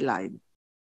guideline.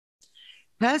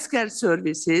 Healthcare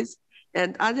services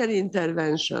and other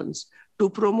interventions to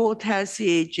promote healthy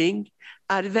aging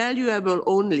are valuable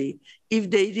only if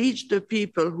they reach the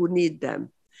people who need them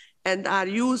and are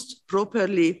used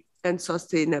properly and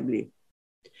sustainably.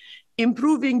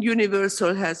 Improving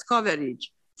universal health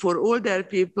coverage for older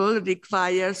people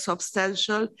requires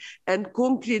substantial and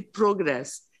concrete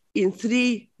progress in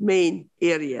three main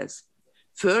areas.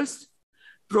 First,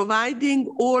 providing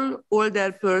all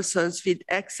older persons with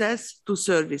access to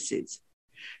services.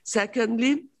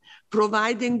 Secondly,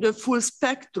 providing the full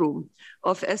spectrum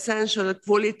of essential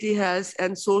quality health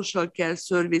and social care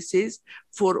services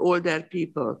for older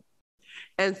people.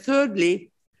 And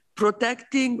thirdly,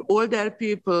 protecting older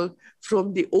people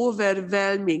from the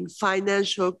overwhelming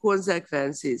financial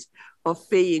consequences of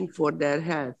paying for their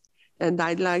health. And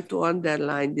I'd like to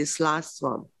underline this last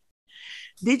one.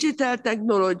 Digital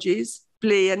technologies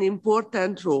play an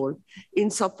important role in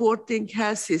supporting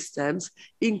health systems,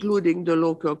 including the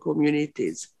local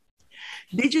communities.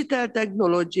 Digital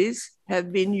technologies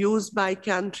have been used by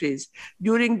countries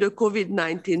during the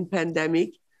COVID-19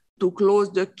 pandemic to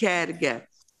close the care gap.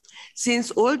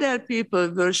 Since older people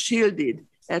were shielded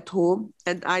at home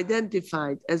and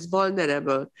identified as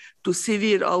vulnerable to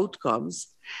severe outcomes,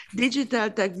 digital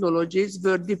technologies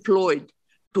were deployed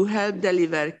to help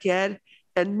deliver care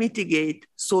and mitigate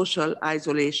social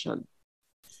isolation.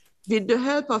 With the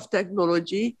help of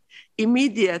technology,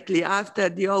 immediately after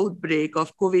the outbreak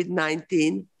of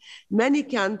COVID-19, many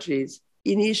countries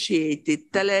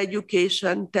initiated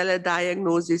teleeducation,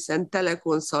 telediagnosis, and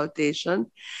teleconsultation,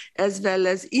 as well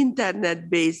as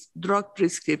internet-based drug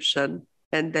prescription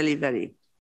and delivery.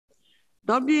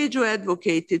 WHO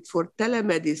advocated for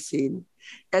telemedicine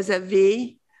as a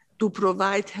way to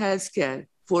provide healthcare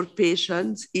for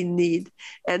patients in need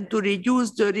and to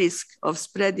reduce the risk of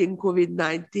spreading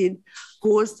COVID-19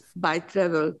 caused by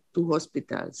travel to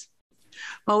hospitals.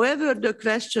 However, the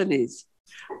question is,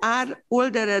 are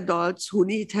older adults who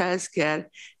need healthcare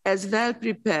as well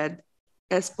prepared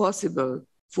as possible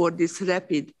for this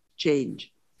rapid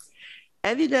change?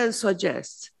 Evidence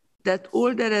suggests that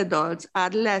older adults are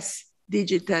less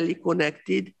digitally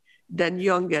connected than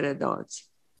younger adults.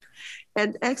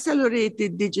 And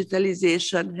accelerated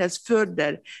digitalization has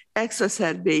further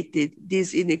exacerbated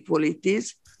these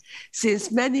inequalities,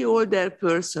 since many older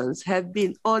persons have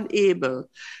been unable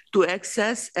to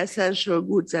access essential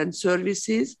goods and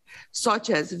services, such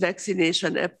as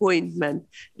vaccination appointment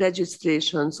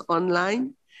registrations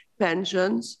online,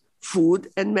 pensions, food,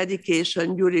 and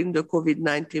medication during the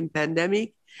COVID-19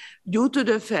 pandemic, due to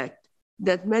the fact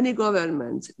that many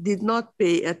governments did not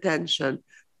pay attention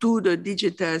to the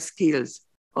digital skills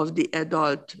of the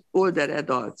older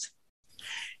adults.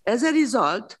 As a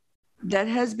result, there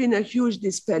has been a huge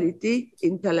disparity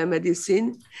in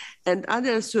telemedicine and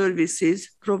other services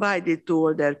provided to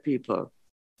older people.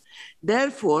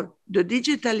 Therefore, the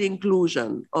digital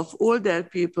inclusion of older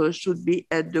people should be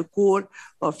at the core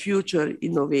of future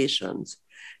innovations.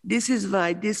 This is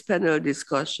why this panel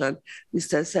discussion,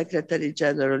 Mr. Secretary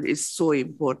General, is so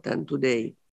important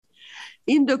today.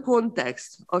 In the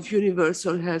context of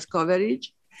universal health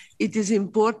coverage, it is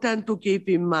important to keep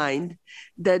in mind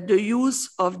that the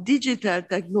use of digital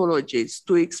technologies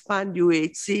to expand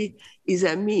UHC is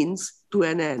a means to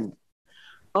an end.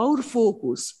 Our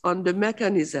focus on the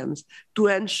mechanisms to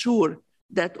ensure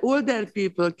that older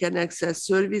people can access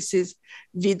services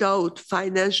without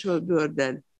financial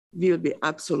burden will be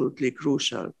absolutely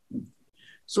crucial.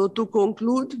 So to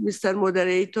conclude, Mr.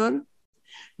 Moderator,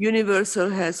 universal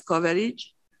health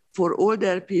coverage for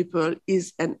older people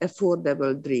is an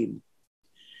affordable dream.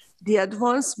 The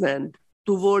advancement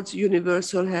towards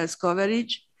universal health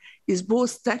coverage is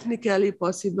both technically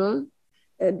possible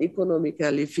and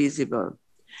economically feasible.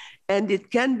 And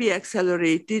it can be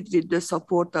accelerated with the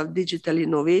support of digital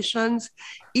innovations,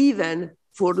 even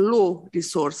for low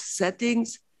resource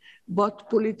settings, but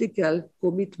political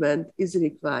commitment is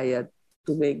required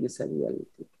to make this a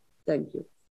reality. Thank you.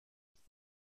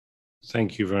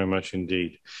 Thank you very much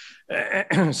indeed.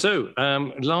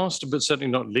 Last but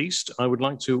certainly not least, I would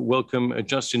like to welcome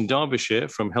Justin Derbyshire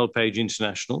from HelpAge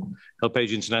International.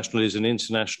 HelpAge International is an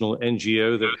international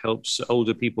NGO that helps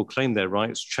older people claim their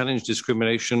rights, challenge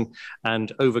discrimination,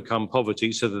 and overcome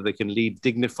poverty so that they can lead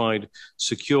dignified,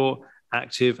 secure,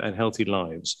 active, and healthy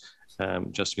lives.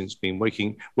 Justin's been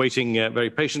waiting very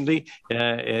patiently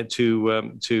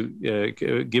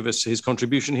to give us his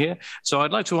contribution here. So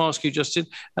I'd like to ask you, Justin,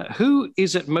 who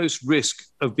is at most risk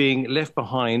of being left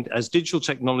behind as digital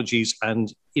technologies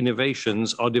and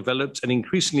innovations are developed and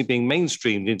increasingly being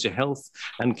mainstreamed into health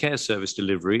and care service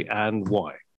delivery, and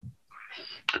why?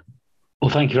 Well,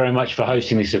 thank you very much for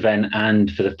hosting this event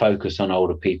and for the focus on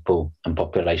older people and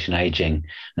population ageing.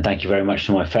 And thank you very much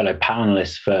to my fellow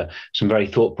panelists for some very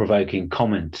thought-provoking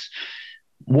comments.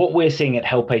 What we're seeing at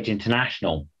HelpAge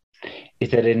International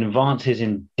is that in advances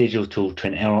in digital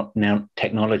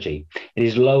technology, it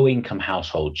is low-income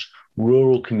households,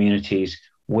 rural communities,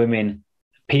 women,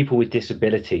 people with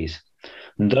disabilities,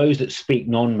 and those that speak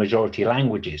non-majority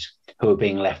languages who are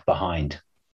being left behind.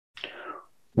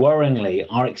 Worryingly,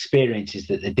 our experience is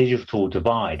that the digital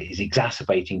divide is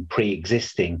exacerbating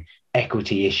pre-existing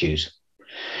equity issues.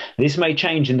 This may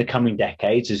change in the coming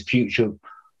decades as future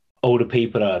older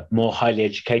people are more highly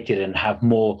educated and have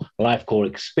more life core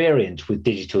experience with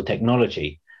digital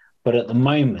technology. But at the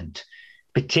moment,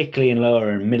 particularly in lower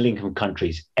and middle income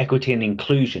countries, equity and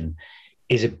inclusion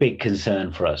is a big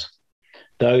concern for us.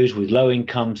 Those with low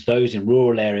incomes, those in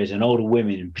rural areas, and older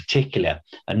women in particular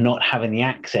are not having the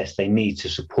access they need to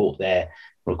support their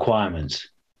requirements.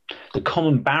 The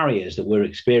common barriers that we're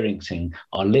experiencing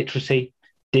are literacy,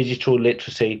 digital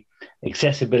literacy,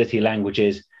 accessibility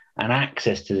languages, and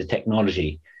access to the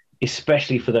technology,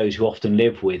 especially for those who often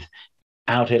live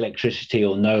without electricity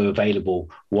or no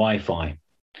available Wi-Fi.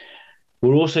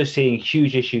 We're also seeing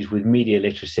huge issues with media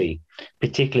literacy,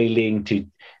 particularly linked to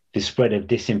the spread of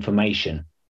disinformation,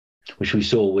 which we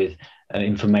saw with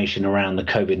information around the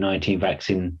COVID-19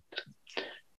 vaccine.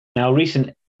 Now, a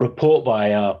recent report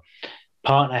by our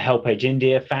partner HelpAge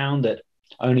India found that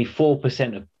only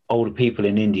 4% of older people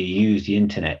in India use the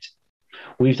internet.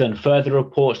 We've done further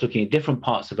reports looking at different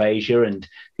parts of Asia, and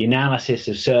the analysis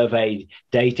of surveyed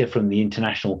data from the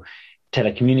International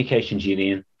Telecommunications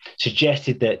Union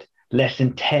suggested that less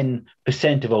than 10%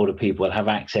 of older people have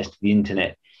access to the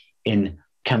internet in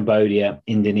Cambodia,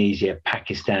 Indonesia,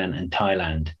 Pakistan, and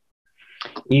Thailand.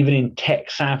 Even in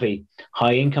tech-savvy,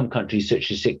 high-income countries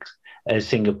such as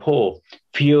Singapore,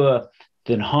 fewer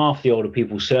than half the older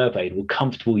people surveyed were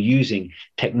comfortable using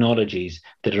technologies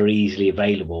that are easily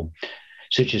available,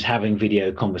 such as having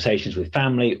video conversations with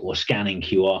family or scanning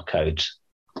QR codes.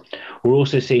 We're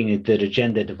also seeing that a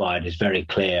gender divide is very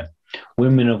clear.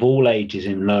 Women of all ages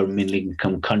in low and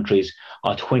middle-income countries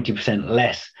are 20%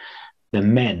 less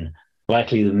than men,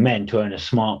 likely than men to own a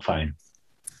smartphone.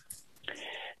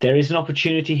 There is an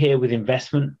opportunity here with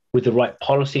investment, with the right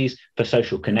policies for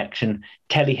social connection,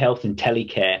 telehealth and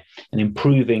telecare, and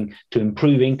to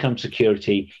improve income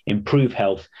security, improve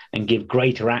health, and give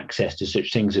greater access to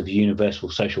such things as universal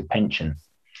social pension.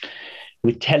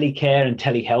 With telecare and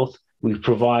telehealth, we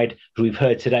provide, as we've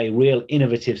heard today, real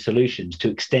innovative solutions to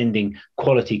extending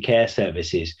quality care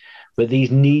services, but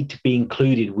these need to be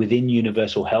included within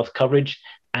universal health coverage,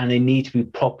 and they need to be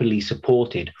properly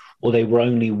supported, or they will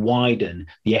only widen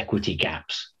the equity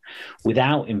gaps.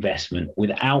 Without investment,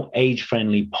 without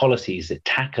age-friendly policies that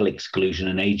tackle exclusion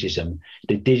and ageism,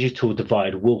 the digital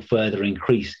divide will further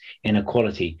increase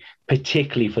inequality,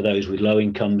 particularly for those with low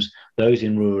incomes, those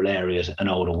in rural areas, and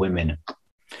older women.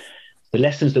 The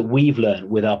lessons that we've learned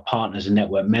with our partners and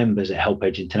network members at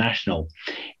HelpAge International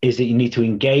is that you need to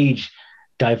engage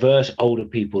diverse older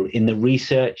people in the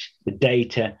research, the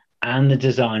data, and the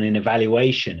design and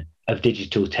evaluation of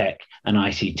digital tech and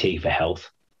ICT for health.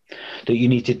 That you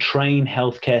need to train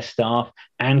healthcare staff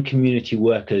and community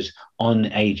workers on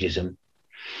ageism.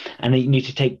 And that you need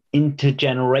to take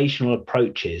intergenerational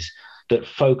approaches that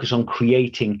focus on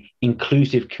creating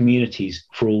inclusive communities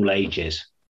for all ages.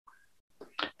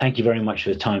 Thank you very much for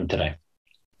the time today.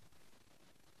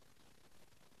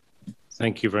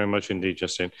 Thank you very much indeed,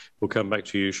 Justin. We'll come back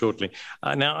to you shortly.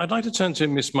 Now, I'd like to turn to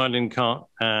Ms. Marlene Carr,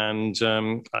 and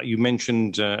you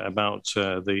mentioned about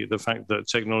the fact that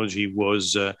technology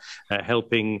was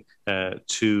helping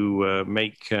to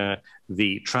make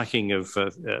the tracking of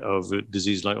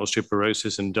disease like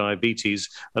osteoporosis and diabetes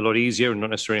a lot easier, and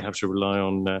not necessarily have to rely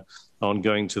on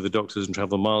going to the doctors and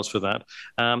travel miles for that.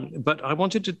 But I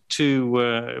wanted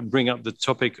to bring up the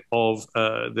topic of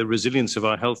the resilience of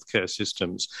our healthcare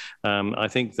systems. I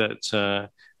think that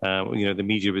the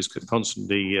media is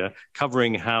constantly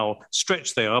covering how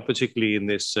stretched they are, particularly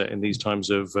in these times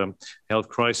of health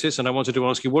crisis. And I wanted to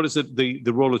ask you, what is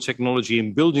the role of technology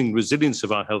in building resilience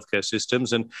of our healthcare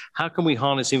systems, and how can we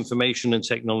harness information and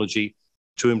technology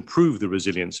to improve the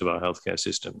resilience of our healthcare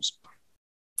systems?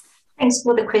 Thanks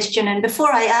for the question. And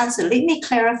before I answer, let me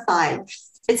clarify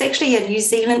It's actually a New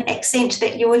Zealand accent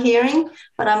that you're hearing,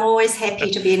 but I'm always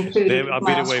happy to be included with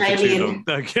my Australian.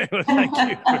 Okay, well, thank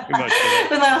you very much.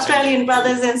 With my Australian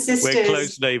brothers and sisters. We're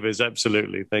close neighbours,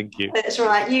 absolutely. Thank you. That's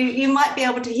right. You might be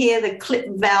able to hear the clip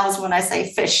vowels when I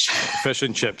say fish. Fish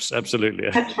and chips, absolutely.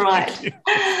 That's right.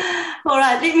 All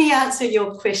right, let me answer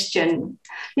your question.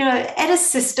 You know, at a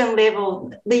system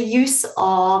level, the use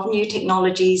of new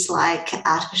technologies like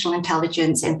artificial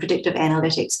intelligence and predictive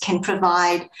analytics can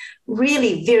provide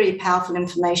really very powerful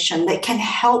information that can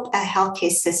help our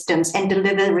healthcare systems and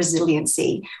deliver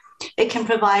resiliency. It can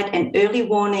provide an early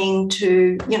warning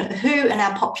to, you know, who in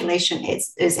our population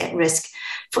is at risk.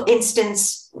 For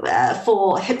instance,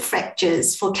 for hip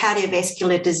fractures, for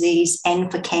cardiovascular disease,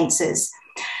 and for cancers.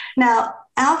 Now,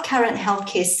 our current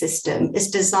healthcare system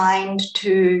is designed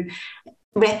to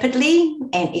rapidly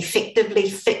and effectively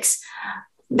fix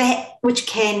that which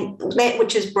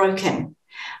is broken.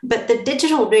 But the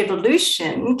digital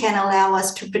revolution can allow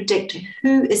us to predict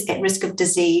who is at risk of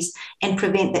disease and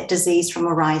prevent that disease from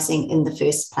arising in the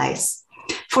first place.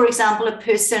 For example, a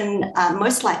person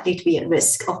most likely to be at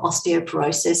risk of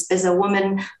osteoporosis is a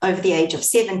woman over the age of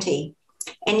 70.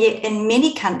 And yet in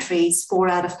many countries, 4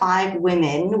 out of 5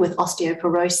 women with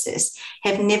osteoporosis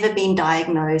have never been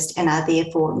diagnosed and are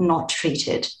therefore not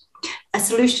treated. A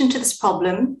solution to this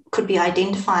problem could be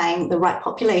identifying the right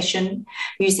population,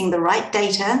 using the right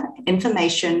data,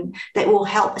 information that will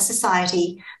help a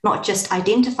society not just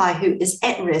identify who is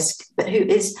at risk, but who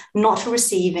is not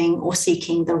receiving or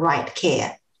seeking the right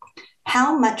care.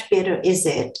 How much better is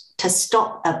it to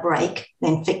stop a break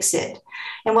than fix it?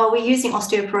 And while we're using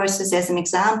osteoporosis as an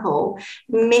example,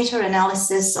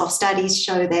 meta-analysis of studies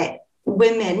show that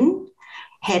women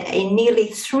had a nearly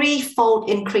 3-fold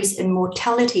increase in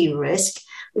mortality risk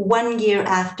 1 year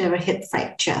after a hip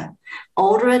fracture.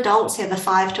 Older adults have a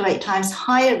 5 to 8 times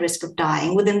higher risk of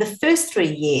dying within the first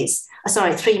 3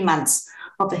 months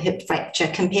of a hip fracture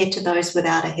compared to those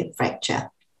without a hip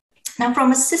fracture. Now,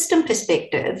 from a system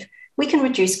perspective, we can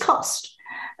reduce cost,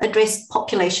 address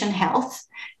population health,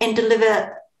 and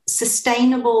deliver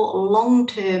sustainable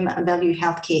long-term value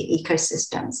healthcare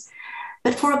ecosystems.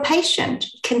 But for a patient,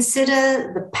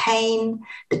 consider the pain,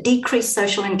 the decreased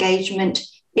social engagement,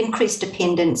 increased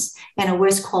dependence, and a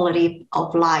worse quality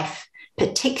of life,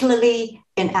 particularly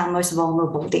in our most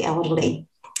vulnerable, the elderly.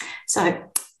 So,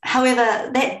 however,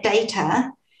 that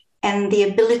data and the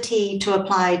ability to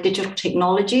apply digital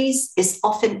technologies is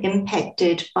often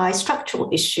impacted by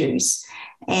structural issues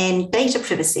and data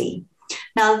privacy.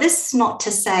 Now, this is not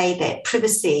to say that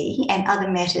privacy and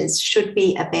other matters should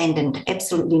be abandoned,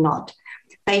 absolutely not.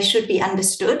 They should be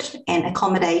understood and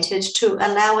accommodated to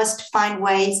allow us to find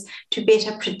ways to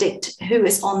better predict who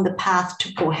is on the path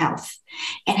to poor health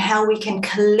and how we can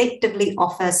collectively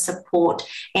offer support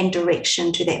and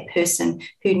direction to that person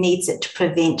who needs it to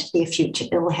prevent their future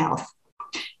ill health.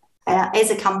 As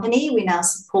a company, we now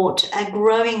support a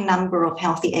growing number of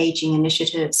healthy aging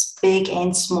initiatives, big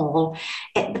and small,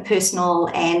 at the personal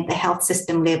and the health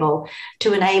system level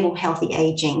to enable healthy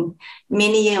aging.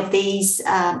 Many of these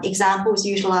examples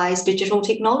utilize digital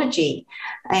technology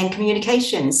and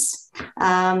communications.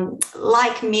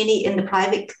 Like many in the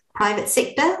private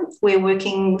sector, we're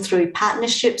working through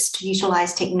partnerships to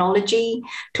utilize technology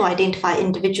to identify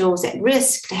individuals at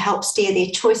risk to help steer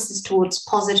their choices towards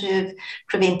positive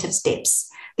preventive steps,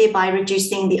 thereby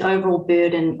reducing the overall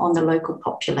burden on the local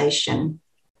population.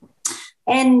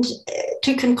 And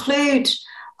to conclude,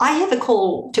 I have a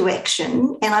call to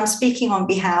action, and I'm speaking on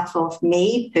behalf of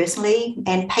me personally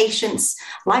and patients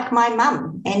like my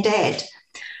mum and dad.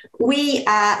 We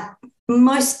are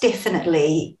most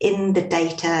definitely in the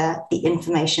data, the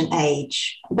information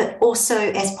age, but also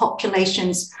as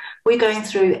populations, we're going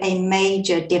through a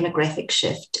major demographic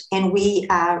shift and we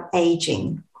are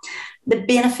aging. The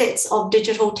benefits of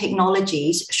digital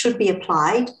technologies should be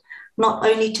applied not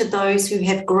only to those who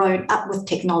have grown up with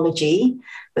technology,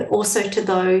 but also to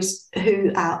those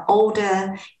who are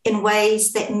older in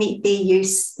ways that meet their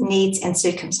use needs and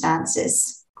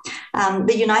circumstances.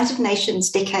 The United Nations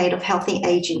Decade of Healthy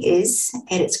Aging is,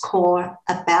 at its core,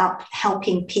 about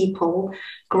helping people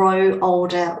grow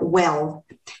older well.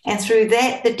 And through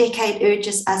that, the decade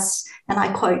urges us, and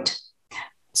I quote,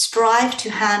 strive to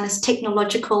harness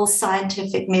technological,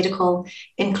 scientific, medical,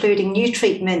 including new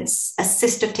treatments,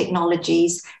 assistive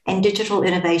technologies, and digital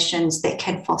innovations that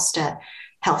can foster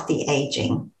healthy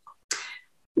aging.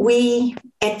 We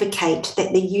advocate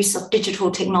that the use of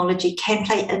digital technology can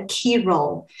play a key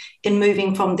role in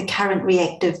moving from the current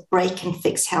reactive break and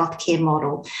fix healthcare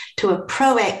model to a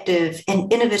proactive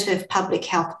and innovative public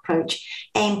health approach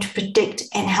aimed to predict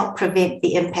and help prevent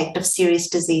the impact of serious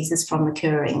diseases from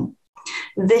occurring.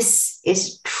 This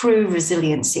is true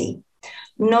resiliency.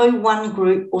 No one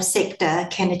group or sector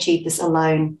can achieve this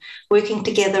alone. Working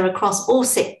together across all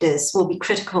sectors will be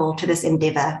critical to this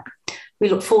endeavour. We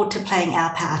look forward to playing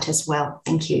our part as well.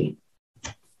 Thank you.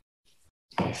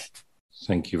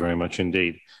 Thank you very much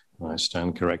indeed. I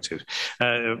stand corrected.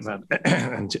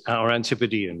 And our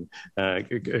Antipodean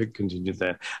continued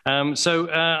there.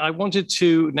 I wanted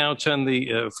to now turn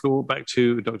the floor back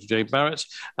to Dr. Jay Barrett,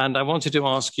 and I wanted to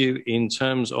ask you in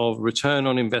terms of return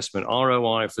on investment,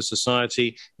 ROI for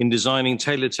society in designing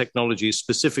tailored technologies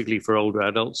specifically for older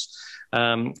adults.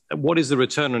 What is the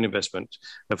return on investment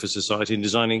for society in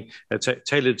designing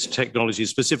tailored technologies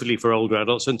specifically for older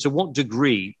adults, and to what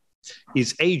degree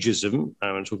is ageism,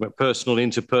 I'm talking about personal,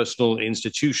 interpersonal,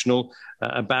 institutional,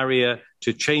 a barrier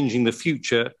to changing the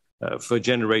future for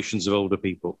generations of older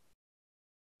people?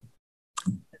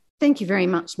 Thank you very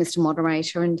much, Mr.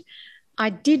 Moderator. And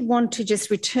I did want to just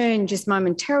return just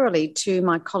momentarily to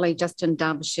my colleague Justin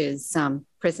Derbyshire's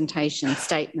presentation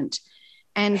statement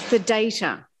and the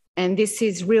data. And this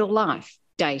is real life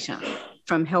data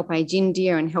from Help Age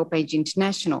India and Help Age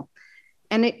International.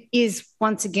 And it is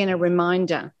once again a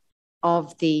reminder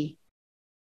of the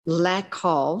lack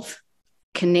of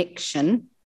connection,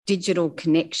 digital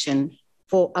connection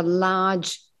for a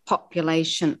large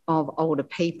population of older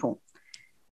people.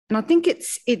 And I think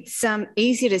it's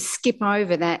easy to skip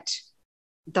over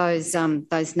those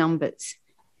numbers.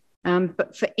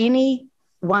 But for any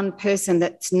one person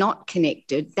that's not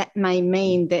connected, that may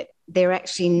mean that they're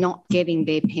actually not getting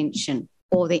their pension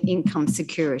or their income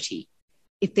security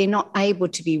if they're not able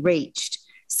to be reached.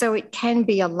 So it can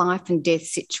be a life and death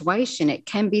situation. It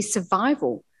can be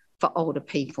survival for older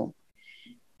people.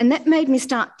 And that made me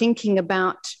start thinking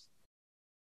about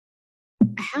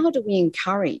how do we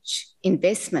encourage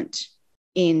investment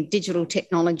in digital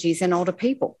technologies and older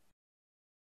people?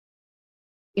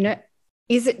 You know,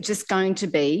 is it just going to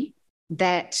be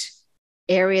that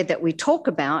area that we talk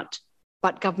about,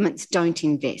 but governments don't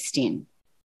invest in?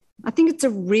 I think it's a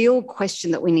real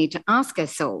question that we need to ask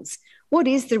ourselves. What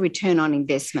is the return on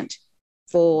investment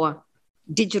for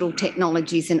digital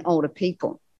technologies and older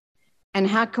people? And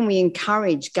how can we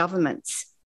encourage governments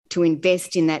to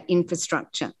invest in that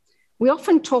infrastructure? We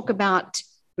often talk about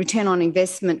return on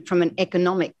investment from an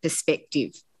economic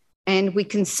perspective, and we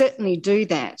can certainly do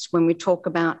that when we talk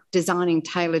about designing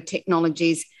tailored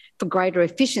technologies for greater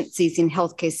efficiencies in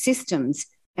healthcare systems,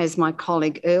 as my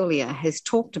colleague earlier has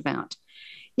talked about.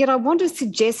 Yet I want to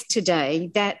suggest today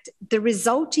that the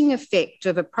resulting effect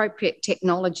of appropriate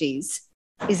technologies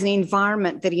is an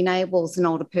environment that enables an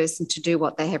older person to do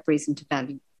what they have reason to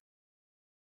value.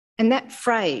 And that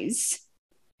phrase,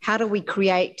 how do we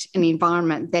create an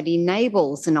environment that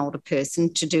enables an older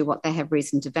person to do what they have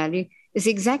reason to value, is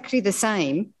exactly the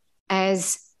same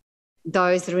as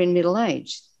those that are in middle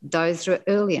age, those that are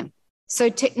earlier. So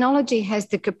technology has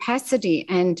the capacity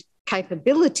and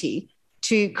capability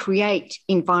to create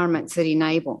environments that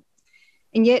enable.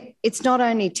 And yet it's not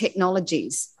only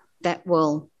technologies that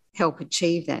will help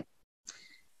achieve that.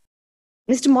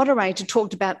 Mr. Moderator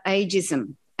talked about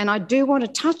ageism, and I do want to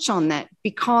touch on that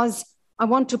because I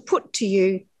want to put to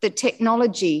you that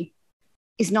technology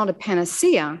is not a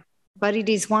panacea, but it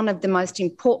is one of the most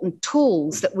important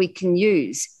tools that we can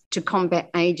use to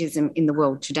combat ageism in the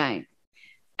world today.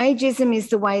 Ageism is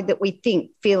the way that we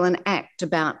think, feel, and act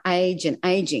about age and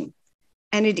ageing.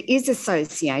 And it is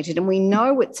associated, and we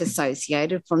know it's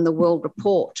associated from the World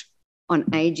Report on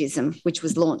Ageism, which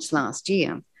was launched last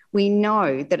year. We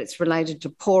know that it's related to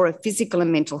poorer physical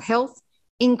and mental health,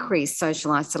 increased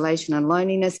social isolation and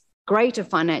loneliness, greater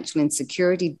financial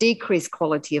insecurity, decreased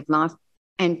quality of life,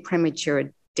 and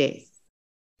premature death.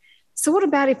 So what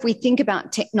about if we think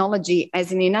about technology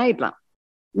as an enabler,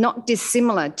 not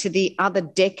dissimilar to the other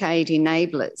decade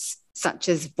enablers, such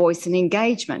as voice and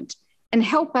engagement, and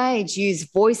Help Age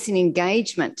use voice and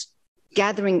engagement,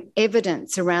 gathering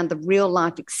evidence around the real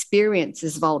life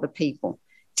experiences of older people.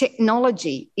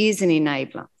 Technology is an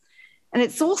enabler. And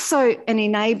it's also an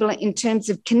enabler in terms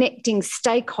of connecting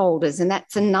stakeholders, and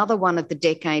that's another one of the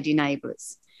decade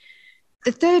enablers.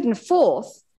 The third and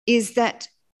fourth is that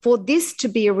for this to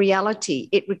be a reality,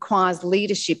 it requires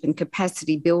leadership and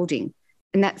capacity building.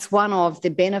 And that's one of the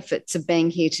benefits of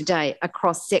being here today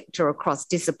across sector, across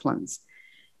disciplines.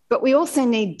 But we also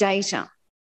need data,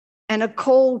 and a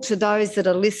call to those that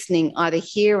are listening either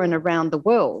here and around the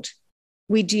world.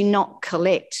 We do not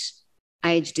collect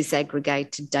age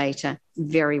disaggregated data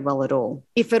very well at all,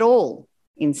 if at all,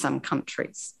 in some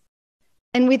countries.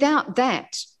 And without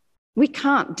that, we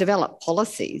can't develop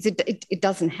policies. It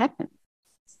doesn't happen.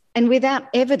 And without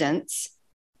evidence,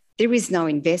 there is no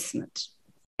investment.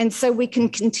 And so we can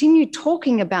continue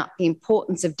talking about the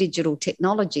importance of digital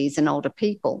technologies in older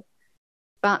people,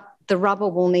 but the rubber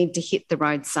will need to hit the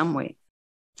road somewhere.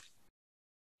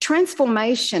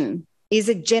 Transformation is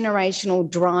a generational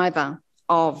driver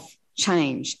of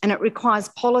change, and it requires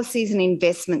policies and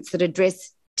investments that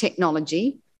address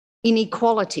technology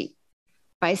inequality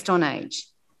based on age.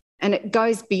 And it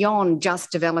goes beyond just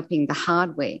developing the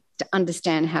hardware to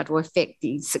understand how to affect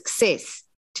the success,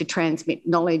 to transmit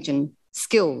knowledge and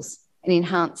skills and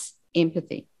enhance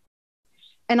empathy.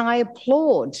 And I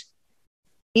applaud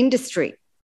industry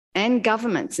and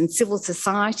governments and civil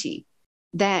society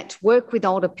that work with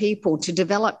older people to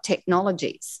develop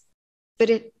technologies, but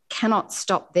it cannot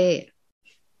stop there.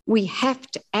 We have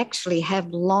to actually have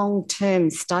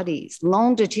long-term studies,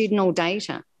 longitudinal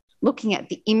data, looking at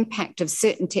the impact of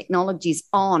certain technologies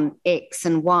on X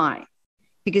and Y,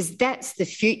 because that's the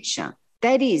future.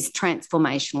 That is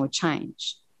transformational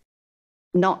change,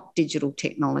 not digital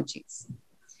technologies.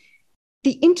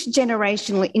 The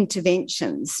intergenerational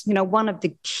interventions, one of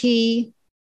the key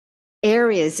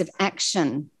areas of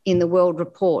action in the World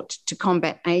Report to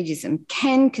combat ageism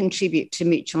can contribute to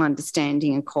mutual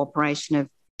understanding and cooperation of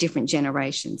different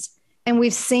generations. And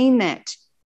we've seen that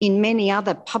in many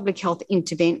other public health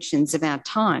interventions of our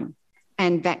time,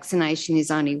 and vaccination is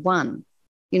only one.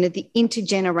 The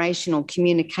intergenerational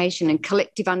communication and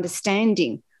collective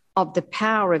understanding of the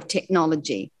power of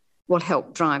technology will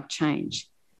help drive change.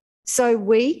 So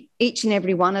we, each and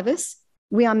every one of us,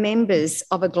 we are members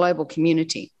of a global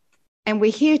community. And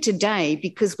we're here today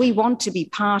because we want to be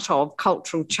part of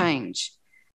cultural change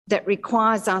that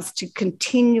requires us to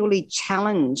continually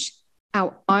challenge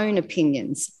our own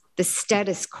opinions, the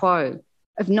status quo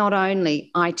of not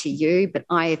only ITU, but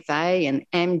IFA and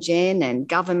Amgen and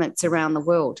governments around the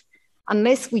world.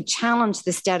 Unless we challenge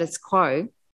the status quo,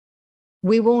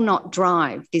 we will not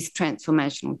drive this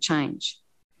transformational change.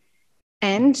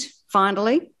 And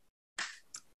finally,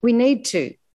 we need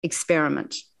to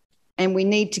experiment and we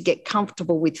need to get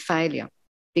comfortable with failure,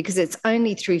 because it's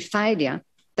only through failure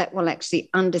that we'll actually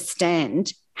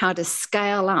understand how to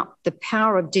scale up the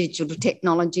power of digital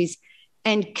technologies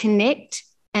and connect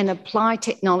and apply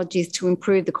technologies to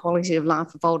improve the quality of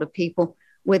life of older people,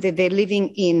 whether they're living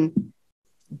in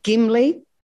Gimli,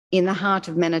 in the heart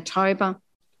of Manitoba,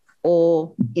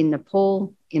 or in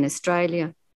Nepal, in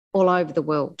Australia, all over the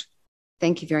world.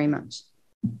 Thank you very much.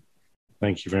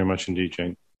 Thank you very much indeed,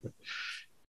 Jane.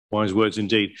 Wise words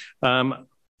indeed.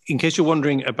 In case you're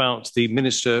wondering about the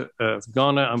Minister of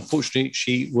Ghana, unfortunately,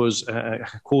 she was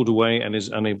called away and is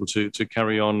unable to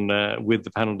carry on with the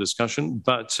panel discussion.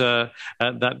 But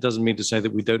that doesn't mean to say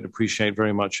that we don't appreciate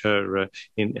very much her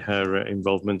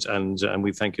involvement, and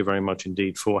we thank you very much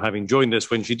indeed for having joined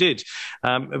us when she did.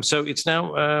 So it's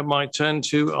now my turn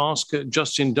to ask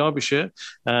Justin Derbyshire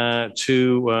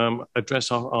to address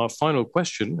our final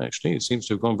question. Actually, it seems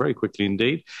to have gone very quickly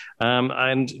indeed.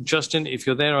 And Justin, if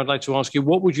you're there, I'd like to ask you,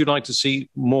 what would you like to see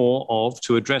more of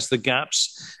to address the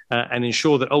gaps and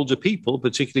ensure that older people,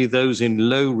 particularly those in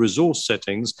low resource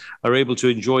settings, are able to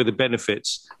enjoy the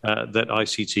benefits that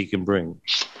ICT can bring?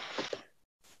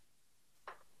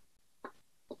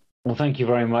 Well, thank you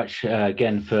very much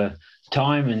again for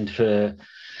time and for a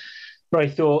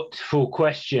very thoughtful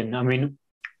question. I mean,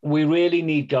 we really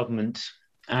need government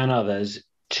and others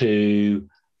to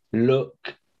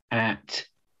look at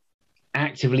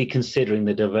actively considering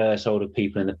the diverse older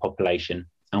people in the population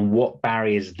and what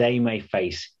barriers they may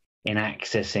face in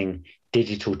accessing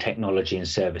digital technology and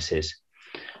services.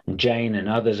 And Jane and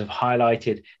others have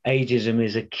highlighted ageism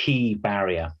is a key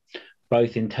barrier,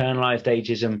 both internalized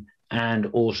ageism and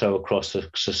also across the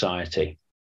society.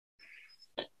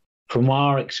 From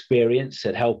our experience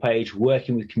at Help Age,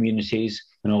 working with communities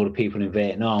and older people in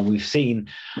Vietnam, we've seen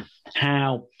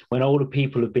how when older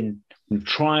people have been we've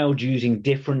trialed using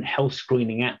different health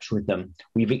screening apps with them,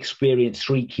 we've experienced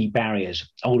three key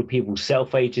barriers: older people's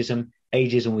self-ageism,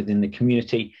 ageism within the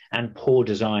community, and poor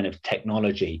design of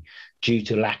technology due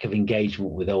to lack of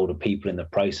engagement with older people in the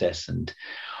process. And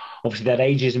obviously that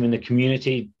ageism in the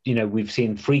community, we've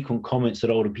seen frequent comments that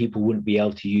older people wouldn't be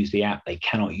able to use the app. They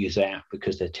cannot use the app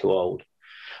because they're too old.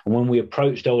 And when we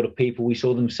approached older people, we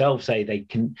saw themselves say they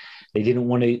didn't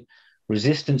want to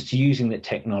resistance to using the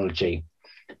technology,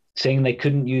 saying they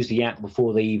couldn't use the app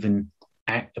before they even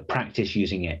practice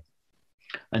using it.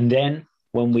 And then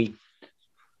when we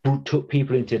took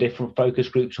people into different focus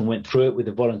groups and went through it with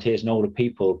the volunteers and older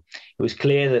people, it was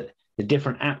clear that the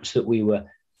different apps that we were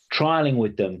trialing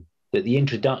with them, that the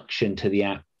introduction to the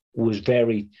app was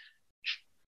very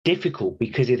difficult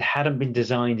because it hadn't been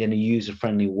designed in a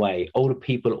user-friendly way. Older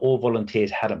people or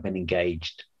volunteers hadn't been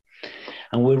engaged.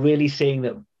 And we're really seeing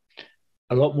that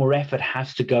a lot more effort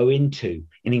has to go into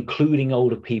in including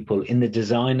older people in the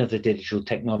design of the digital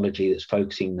technology that's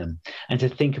focusing them, and to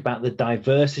think about the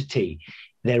diversity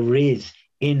there is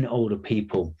in older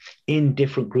people, in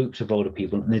different groups of older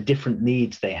people, and the different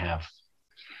needs they have.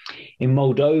 In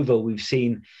Moldova, we've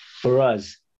seen, for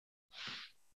us,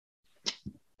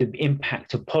 the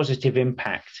impact, a positive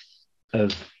impact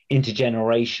of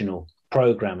intergenerational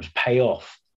programs pay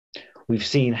off. We've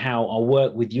seen how our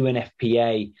work with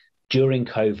UNFPA during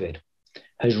COVID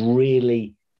has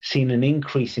really seen an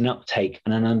increase in uptake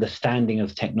and an understanding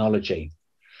of technology.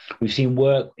 We've seen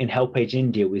work in Help Age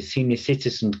India with senior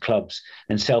citizen clubs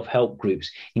and self-help groups,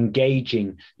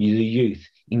 engaging the youth,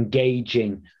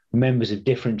 engaging members of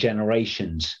different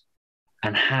generations,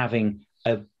 and having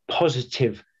a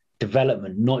positive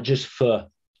development, not just for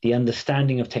the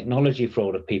understanding of technology for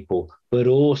older people, but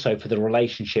also for the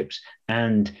relationships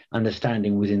and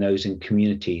understanding within those in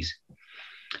communities.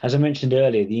 As I mentioned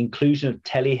earlier, the inclusion of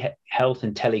telehealth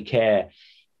and telecare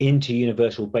into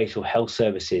universal basic health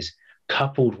services,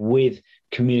 coupled with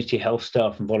community health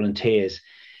staff and volunteers,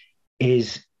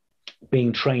 is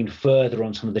being trained further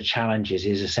on some of the challenges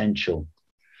is essential.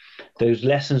 Those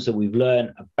lessons that we've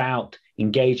learned about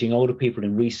engaging older people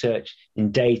in research,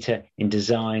 in data, in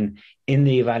design, in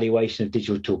the evaluation of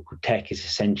digital tech is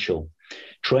essential.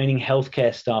 Training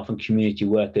healthcare staff and community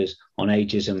workers on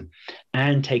ageism,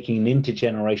 and taking an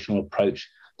intergenerational approach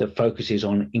that focuses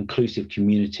on inclusive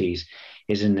communities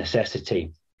is a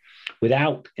necessity.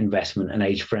 Without investment and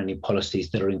age-friendly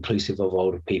policies that are inclusive of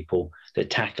older people, that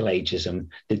tackle ageism,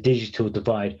 the digital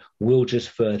divide will just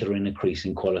further increase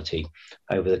inequality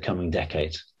over the coming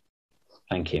decades.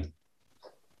 Thank you.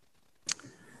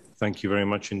 Thank you very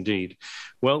much indeed.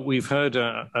 Well, we've heard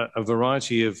a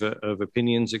variety of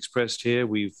opinions expressed here.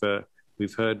 We've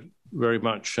heard very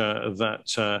much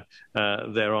that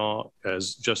there are,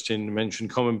 as Justin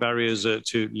mentioned, common barriers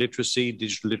to literacy,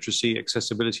 digital literacy,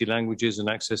 accessibility languages, and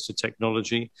access to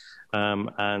technology,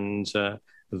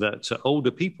 that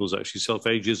older people's actually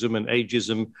self-ageism and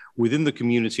ageism within the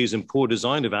communities and poor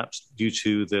design of apps due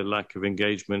to the lack of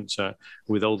engagement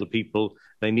with older people.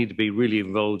 They need to be really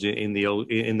involved in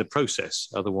the process.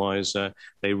 Otherwise,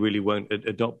 they really won't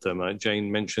adopt them.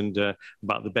 Jane mentioned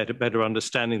about the better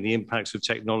understanding the impacts of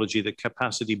technology, the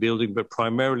capacity building, but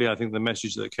primarily I think the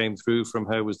message that came through from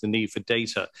her was the need for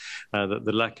data, that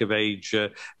the lack of age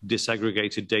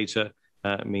disaggregated data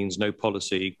means no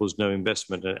policy equals no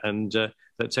investment, and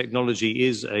that technology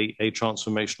is a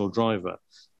transformational driver,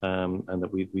 and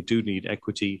that we do need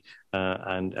equity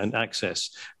and access.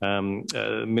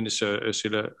 Minister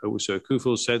Ursula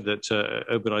Kufel said that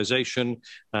urbanization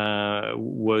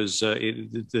was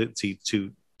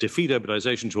to defeat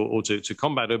urbanization or to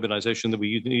combat urbanization, that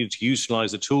we needed to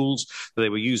utilize the tools. They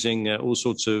were using all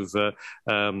sorts of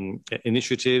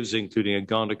initiatives, including a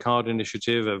Ghana Card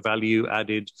initiative, a value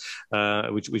added,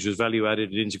 which was value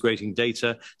added in integrating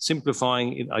data,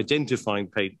 simplifying, identifying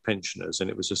paid pensioners. And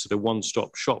it was a sort of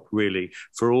one-stop shop really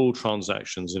for all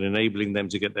transactions, and enabling them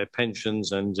to get their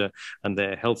pensions and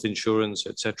their health insurance,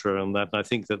 etc. And I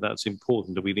think that that's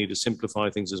important, that we need to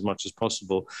simplify things as much as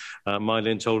possible.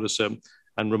 Mylin told us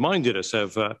and reminded us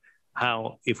of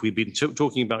how, if we'd been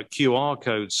talking about QR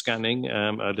code scanning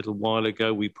a little while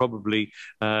ago, we probably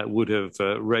would have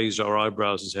raised our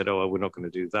eyebrows and said, oh, we're not going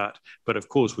to do that. But of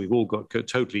course, we've all got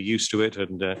totally used to it,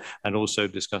 and also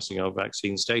discussing our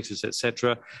vaccine status,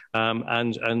 etc.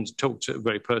 And talked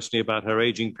very personally about her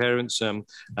aging parents,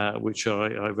 which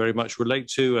I very much relate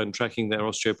to, and tracking their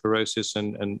osteoporosis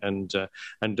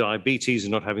and diabetes,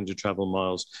 and not having to travel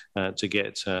miles to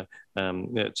get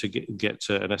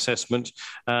an assessment,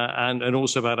 and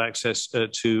also about access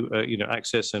to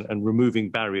access and removing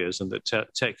barriers, and that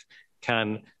tech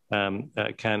can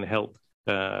help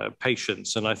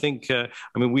patients. And I think I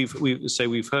mean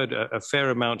we've heard a fair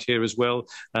amount here as well,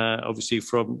 obviously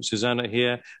from Susanna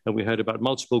here, and we heard about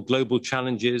multiple global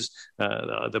challenges,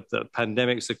 the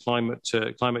pandemics,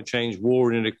 the climate change, war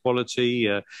and inequality,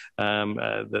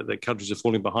 the countries are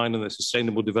falling behind on their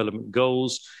sustainable development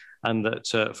goals. And that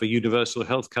for universal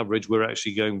health coverage, we're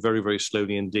actually going very, very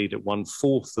slowly indeed, at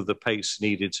 1/4 of the pace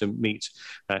needed to meet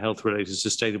health-related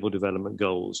sustainable development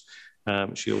goals.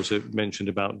 She also mentioned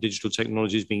about digital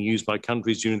technologies being used by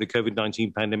countries during the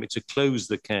COVID-19 pandemic to close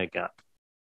the care gap.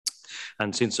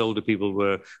 And since older people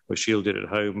were shielded at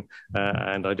home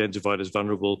and identified as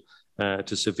vulnerable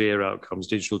to severe outcomes,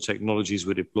 digital technologies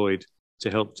were deployed to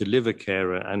help deliver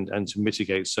care and to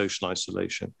mitigate social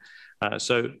isolation.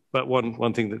 But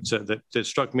one thing that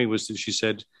struck me was that she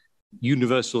said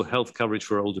universal health coverage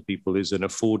for older people is an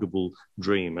affordable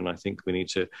dream. And I think we need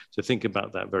to think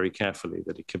about that very carefully,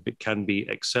 that it can be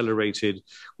accelerated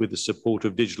with the support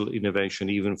of digital innovation,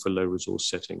 even for low resource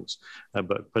settings.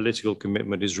 But political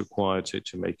commitment is required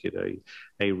to make it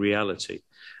a reality.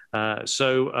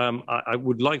 I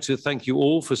would like to thank you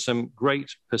all for some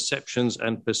great perceptions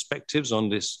and perspectives on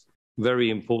this very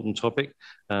important topic.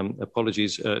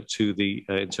 Apologies to the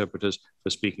interpreters for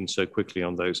speaking so quickly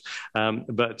on those.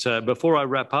 But before I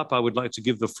wrap up, I would like to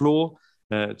give the floor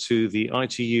to the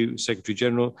ITU Secretary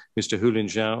General, Mr. Hulin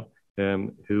Zhao,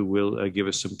 who will give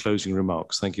us some closing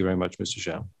remarks. Thank you very much, Mr.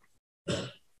 Zhao.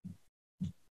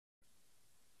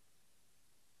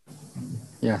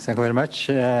 Yeah, thank you very much,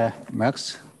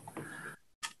 Max.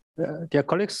 Dear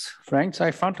colleagues, friends,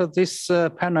 I found that this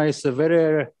panel is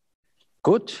very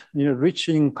good, rich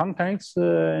in contents,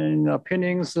 in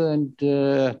opinions and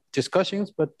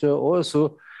discussions, but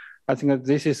also I think that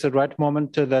this is the right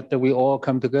moment that we all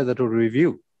come together to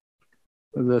review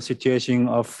the situation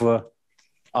of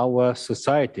our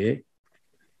society,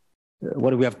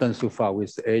 what we have done so far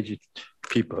with aged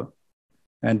people,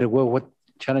 and what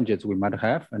challenges we might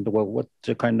have, and what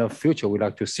kind of future we'd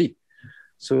like to see.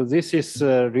 So this is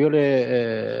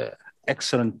really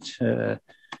excellent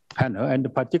panel,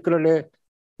 and particularly,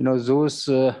 those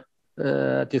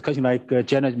discussions like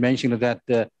Janet mentioned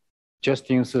that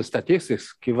Justin's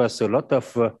statistics give us a lot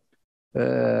of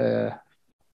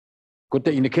good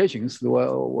indications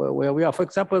where we are. For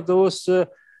example, those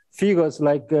figures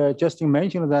like Justin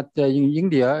mentioned that in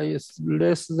India is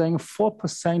less than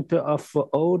 4% of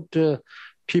old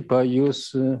people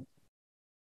use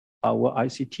our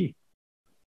ICT.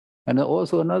 And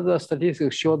also another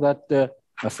statistics show that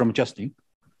from Justin,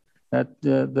 that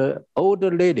the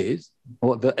older ladies,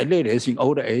 or the ladies in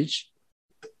older age,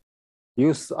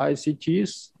 use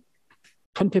ICTs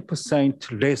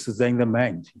 20% less than the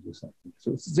men.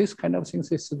 So this kind of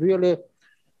things is really,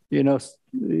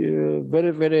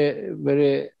 very, very,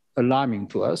 very alarming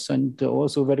to us, and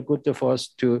also very good for us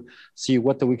to see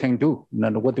what we can do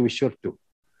and what we should do.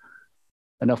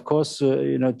 And of course,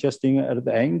 Justin at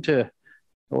the end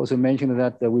also mentioned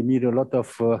that we need a lot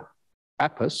of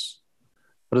apps.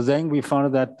 But then we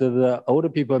found that the older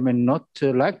people may not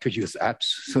like to use apps.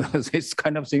 So this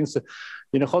kind of things,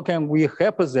 how can we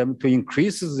help them to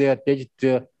increase their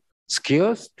digital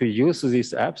skills to use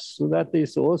these apps? So that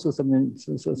is also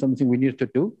something we need to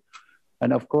do.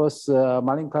 And of course,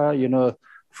 Malinka,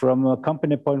 from a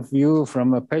company point of view,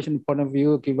 from a patient point of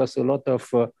view, give us a lot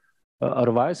of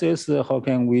advices. How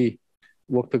can we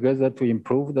work together to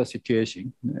improve the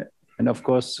situation? And of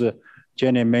course,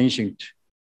 Jenny mentioned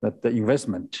that the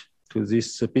investment to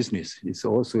this business is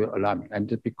also alarming.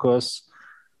 And because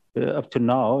up to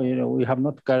now, we have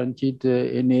not guaranteed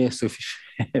any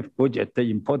sufficient budget, the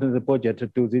important budget to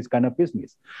do this kind of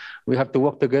business. We have to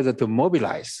work together to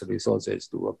mobilize resources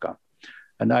to work on.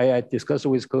 And I discussed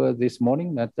with her this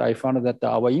morning that I found that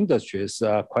our industries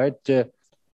are quite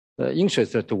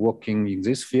interested to working in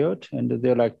this field, and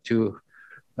they like to,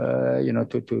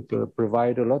 to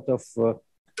provide a lot of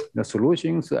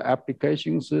solutions,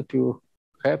 applications to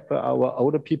help our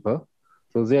older people.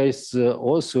 So there is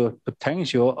also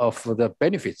potential of the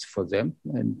benefits for them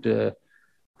and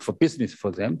for business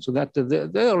for them. So that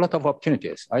there are a lot of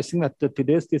opportunities. I think that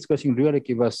today's discussion really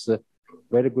gives us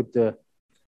very good,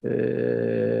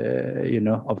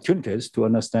 opportunities to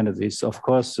understand this. Of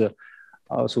course,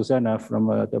 Susanna from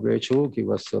WHO gave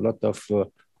us a lot of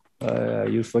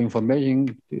useful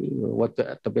information what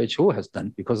the WHO has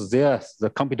done, because they are the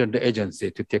competent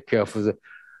agency to take care of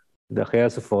the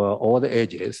health for all the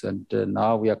ages. And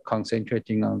now we are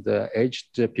concentrating on the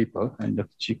aged people, and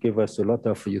she gave us a lot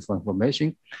of useful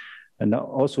information. And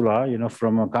Ursula,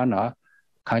 from Ghana,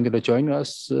 kindly joined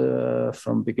us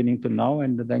from beginning to now,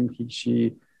 and then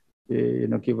she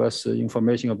give us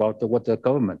information about what the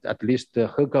government, at least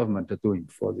her government, are doing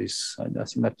for this. And I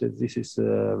think that this is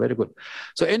very good.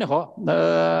 So anyhow,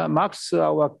 Max,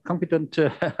 our competent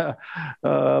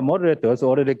moderators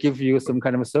already give you some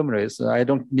kind of summaries. I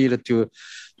don't need to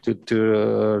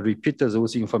repeat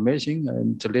those information.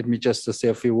 And let me just say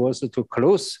a few words to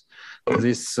close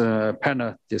this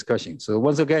panel discussion. So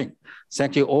once again,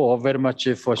 thank you all very much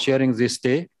for sharing this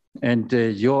day and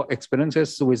your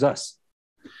experiences with us.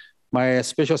 My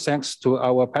special thanks to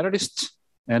our panelists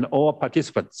and all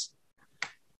participants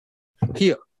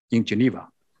here in Geneva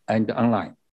and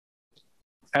online.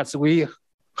 As we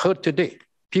heard today,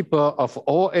 people of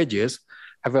all ages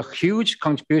have a huge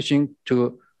contribution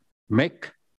to make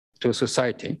to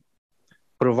society,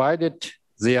 provided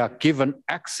they are given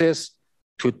access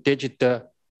to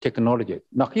digital technology.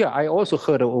 Now here, I also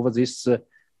heard over this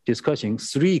discussing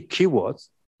three keywords: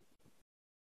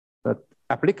 that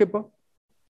applicable,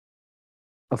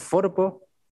 affordable,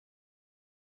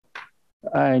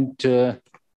 and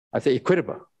I say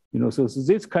equitable. So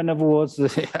this kind of words,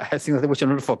 I think that we should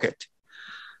not forget.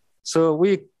 So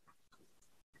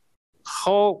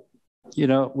how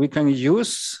we can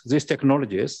use these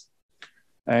technologies,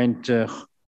 and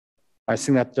I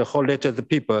think that the whole let the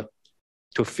people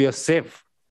to feel safe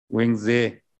when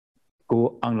they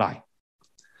go online.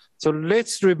 So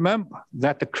let's remember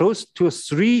that close to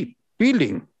 3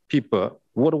 billion people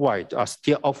worldwide are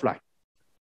still offline,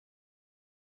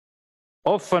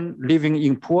 often living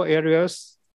in poor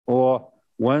areas or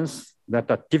ones that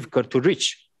are difficult to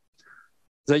reach.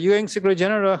 The UN Secretary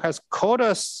General has called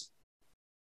us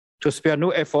to spare no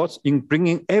efforts in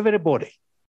bringing everybody,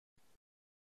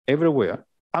 everywhere,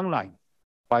 online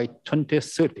by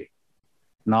 2030.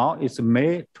 Now it's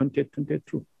May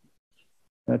 2022.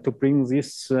 To bring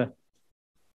this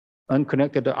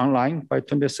unconnected online by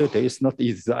 2030 is not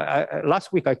easy.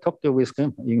 Last week I talked with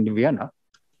him in Vienna.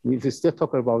 We still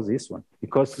talk about this one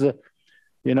because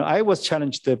I was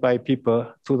challenged by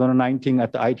people 2019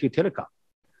 at the IT Telecom.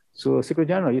 So Secretary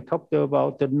General, you talked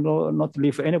about not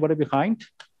leave anybody behind.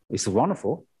 It's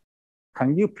wonderful.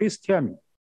 Can you please tell me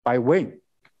by when?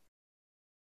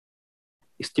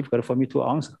 It's difficult for me to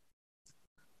answer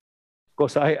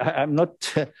because I'm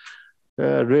not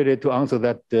ready to answer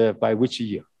that by which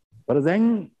year. But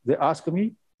then they asked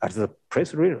me at the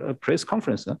press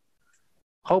conference,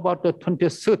 how about the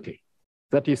 2030?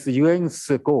 That is the UN's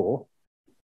goal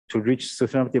to reach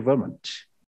sustainable development.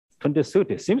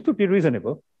 2030 seems to be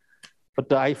reasonable,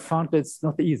 but I found it's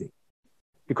not easy.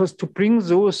 Because to bring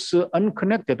those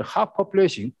unconnected half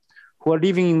population who are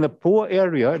living in the poor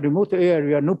area, remote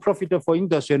area, no profit for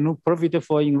industry, no profit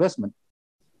for investment.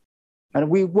 And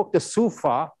we worked so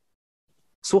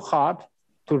hard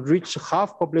to reach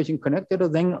half population connected,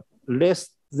 then less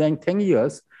than 10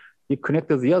 years, we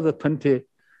connected the other 20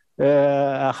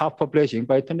 half population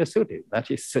by 2030. That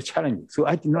is challenging. So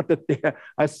I did not dare.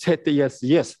 I said,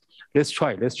 yes, let's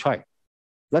try.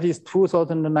 That is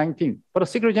 2019. But the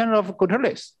Secretary General of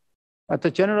Guterres at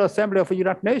the General Assembly of the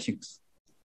United Nations,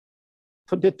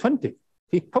 2020,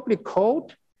 he publicly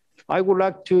called, I would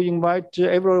like to invite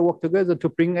everyone to work together to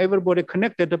bring everybody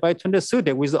connected by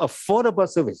 2030 with affordable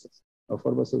services.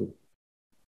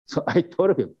 So I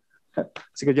told him,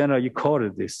 Secretary General, you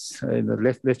called this,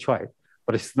 let's try.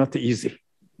 But it's not easy.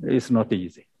 It's not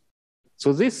easy.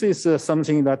 So this is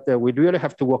something that we really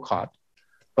have to work hard.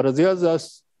 But the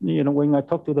others, when I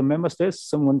talk to the member states,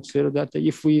 someone said that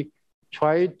if we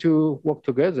try to work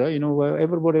together,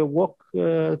 everybody work,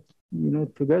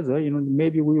 together,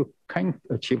 maybe we can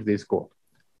achieve this goal.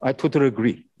 I totally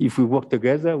agree. If we work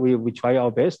together, we try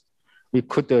our best, we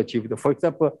could achieve it. For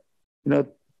example,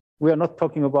 we are not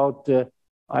talking about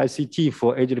ICT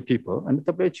for aged people, and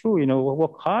WHO,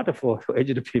 work hard for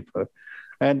aged people,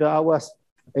 and our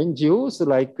NGOs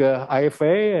like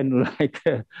IFA and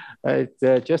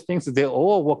like Just Things, they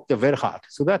all worked very hard.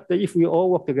 So that if we all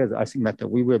work together, I think that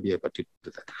we will be able to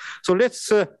do that. So let's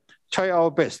try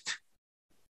our best.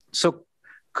 So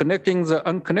connecting the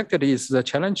unconnected is the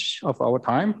challenge of our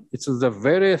time. It's the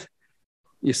very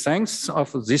essence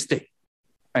of this day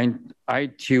and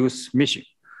ITU's mission.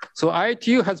 So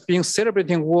ITU has been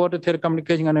celebrating World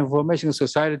Telecommunication and Information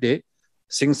Society Day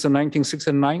since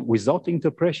 1969 without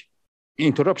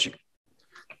interruption.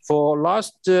 For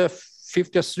last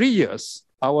 53 years,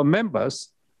 our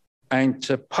members and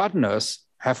partners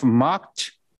have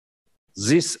marked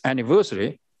this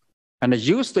anniversary and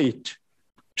used it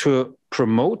to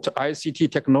promote ICT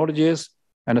technologies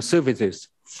and services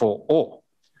for all.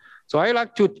 So I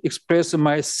like to express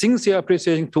my sincere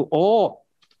appreciation to all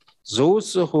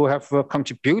those who have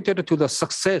contributed to the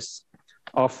success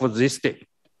of this day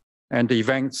and the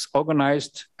events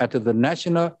organized at the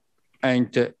national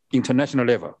and international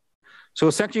level. So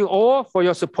thank you all for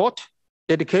your support,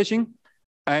 dedication,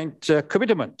 and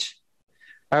commitment.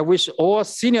 I wish all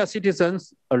senior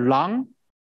citizens a long,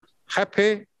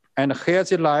 happy, and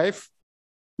healthy life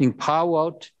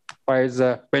empowered by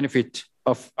the benefit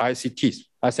of ICTs.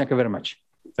 I thank you very much.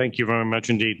 Thank you very much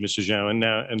indeed, Mr. Zhao.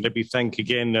 And let me thank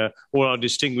again all our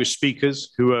distinguished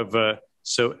speakers who have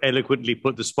so eloquently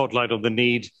put the spotlight on the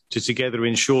need to together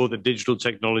ensure that digital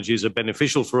technologies are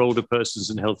beneficial for older persons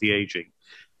and healthy aging.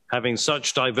 Having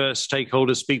such diverse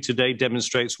stakeholders speak today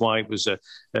demonstrates why it was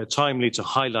timely to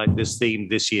highlight this theme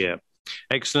this year.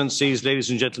 Excellencies, ladies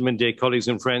and gentlemen, dear colleagues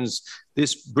and friends,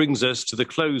 this brings us to the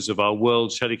close of our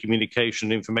World Telecommunication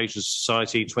and Information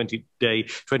Society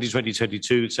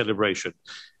 2022 celebration.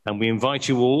 And we invite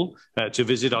you all to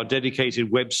visit our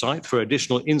dedicated website for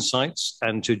additional insights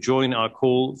and to join our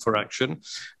call for action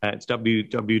at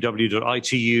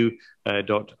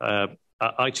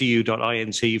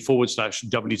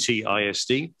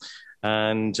www.itu.int/WTISD.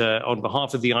 And on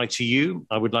behalf of the ITU,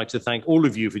 I would like to thank all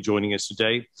of you for joining us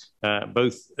today,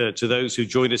 both to those who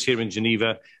joined us here in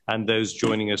Geneva and those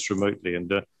joining us remotely.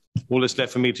 And all that's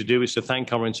left for me to do is to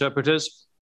thank our interpreters,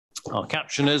 our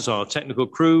captioners, our technical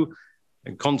crew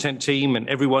and content team, and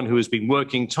everyone who has been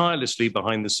working tirelessly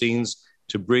behind the scenes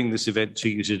to bring this event to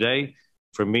you today.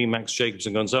 From me, Max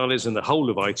Jacobson Gonzalez, and the whole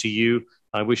of ITU,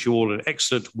 I wish you all an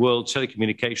excellent World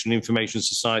Telecommunication Information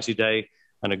Society Day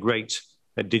and a great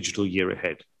digital year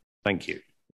ahead. Thank you.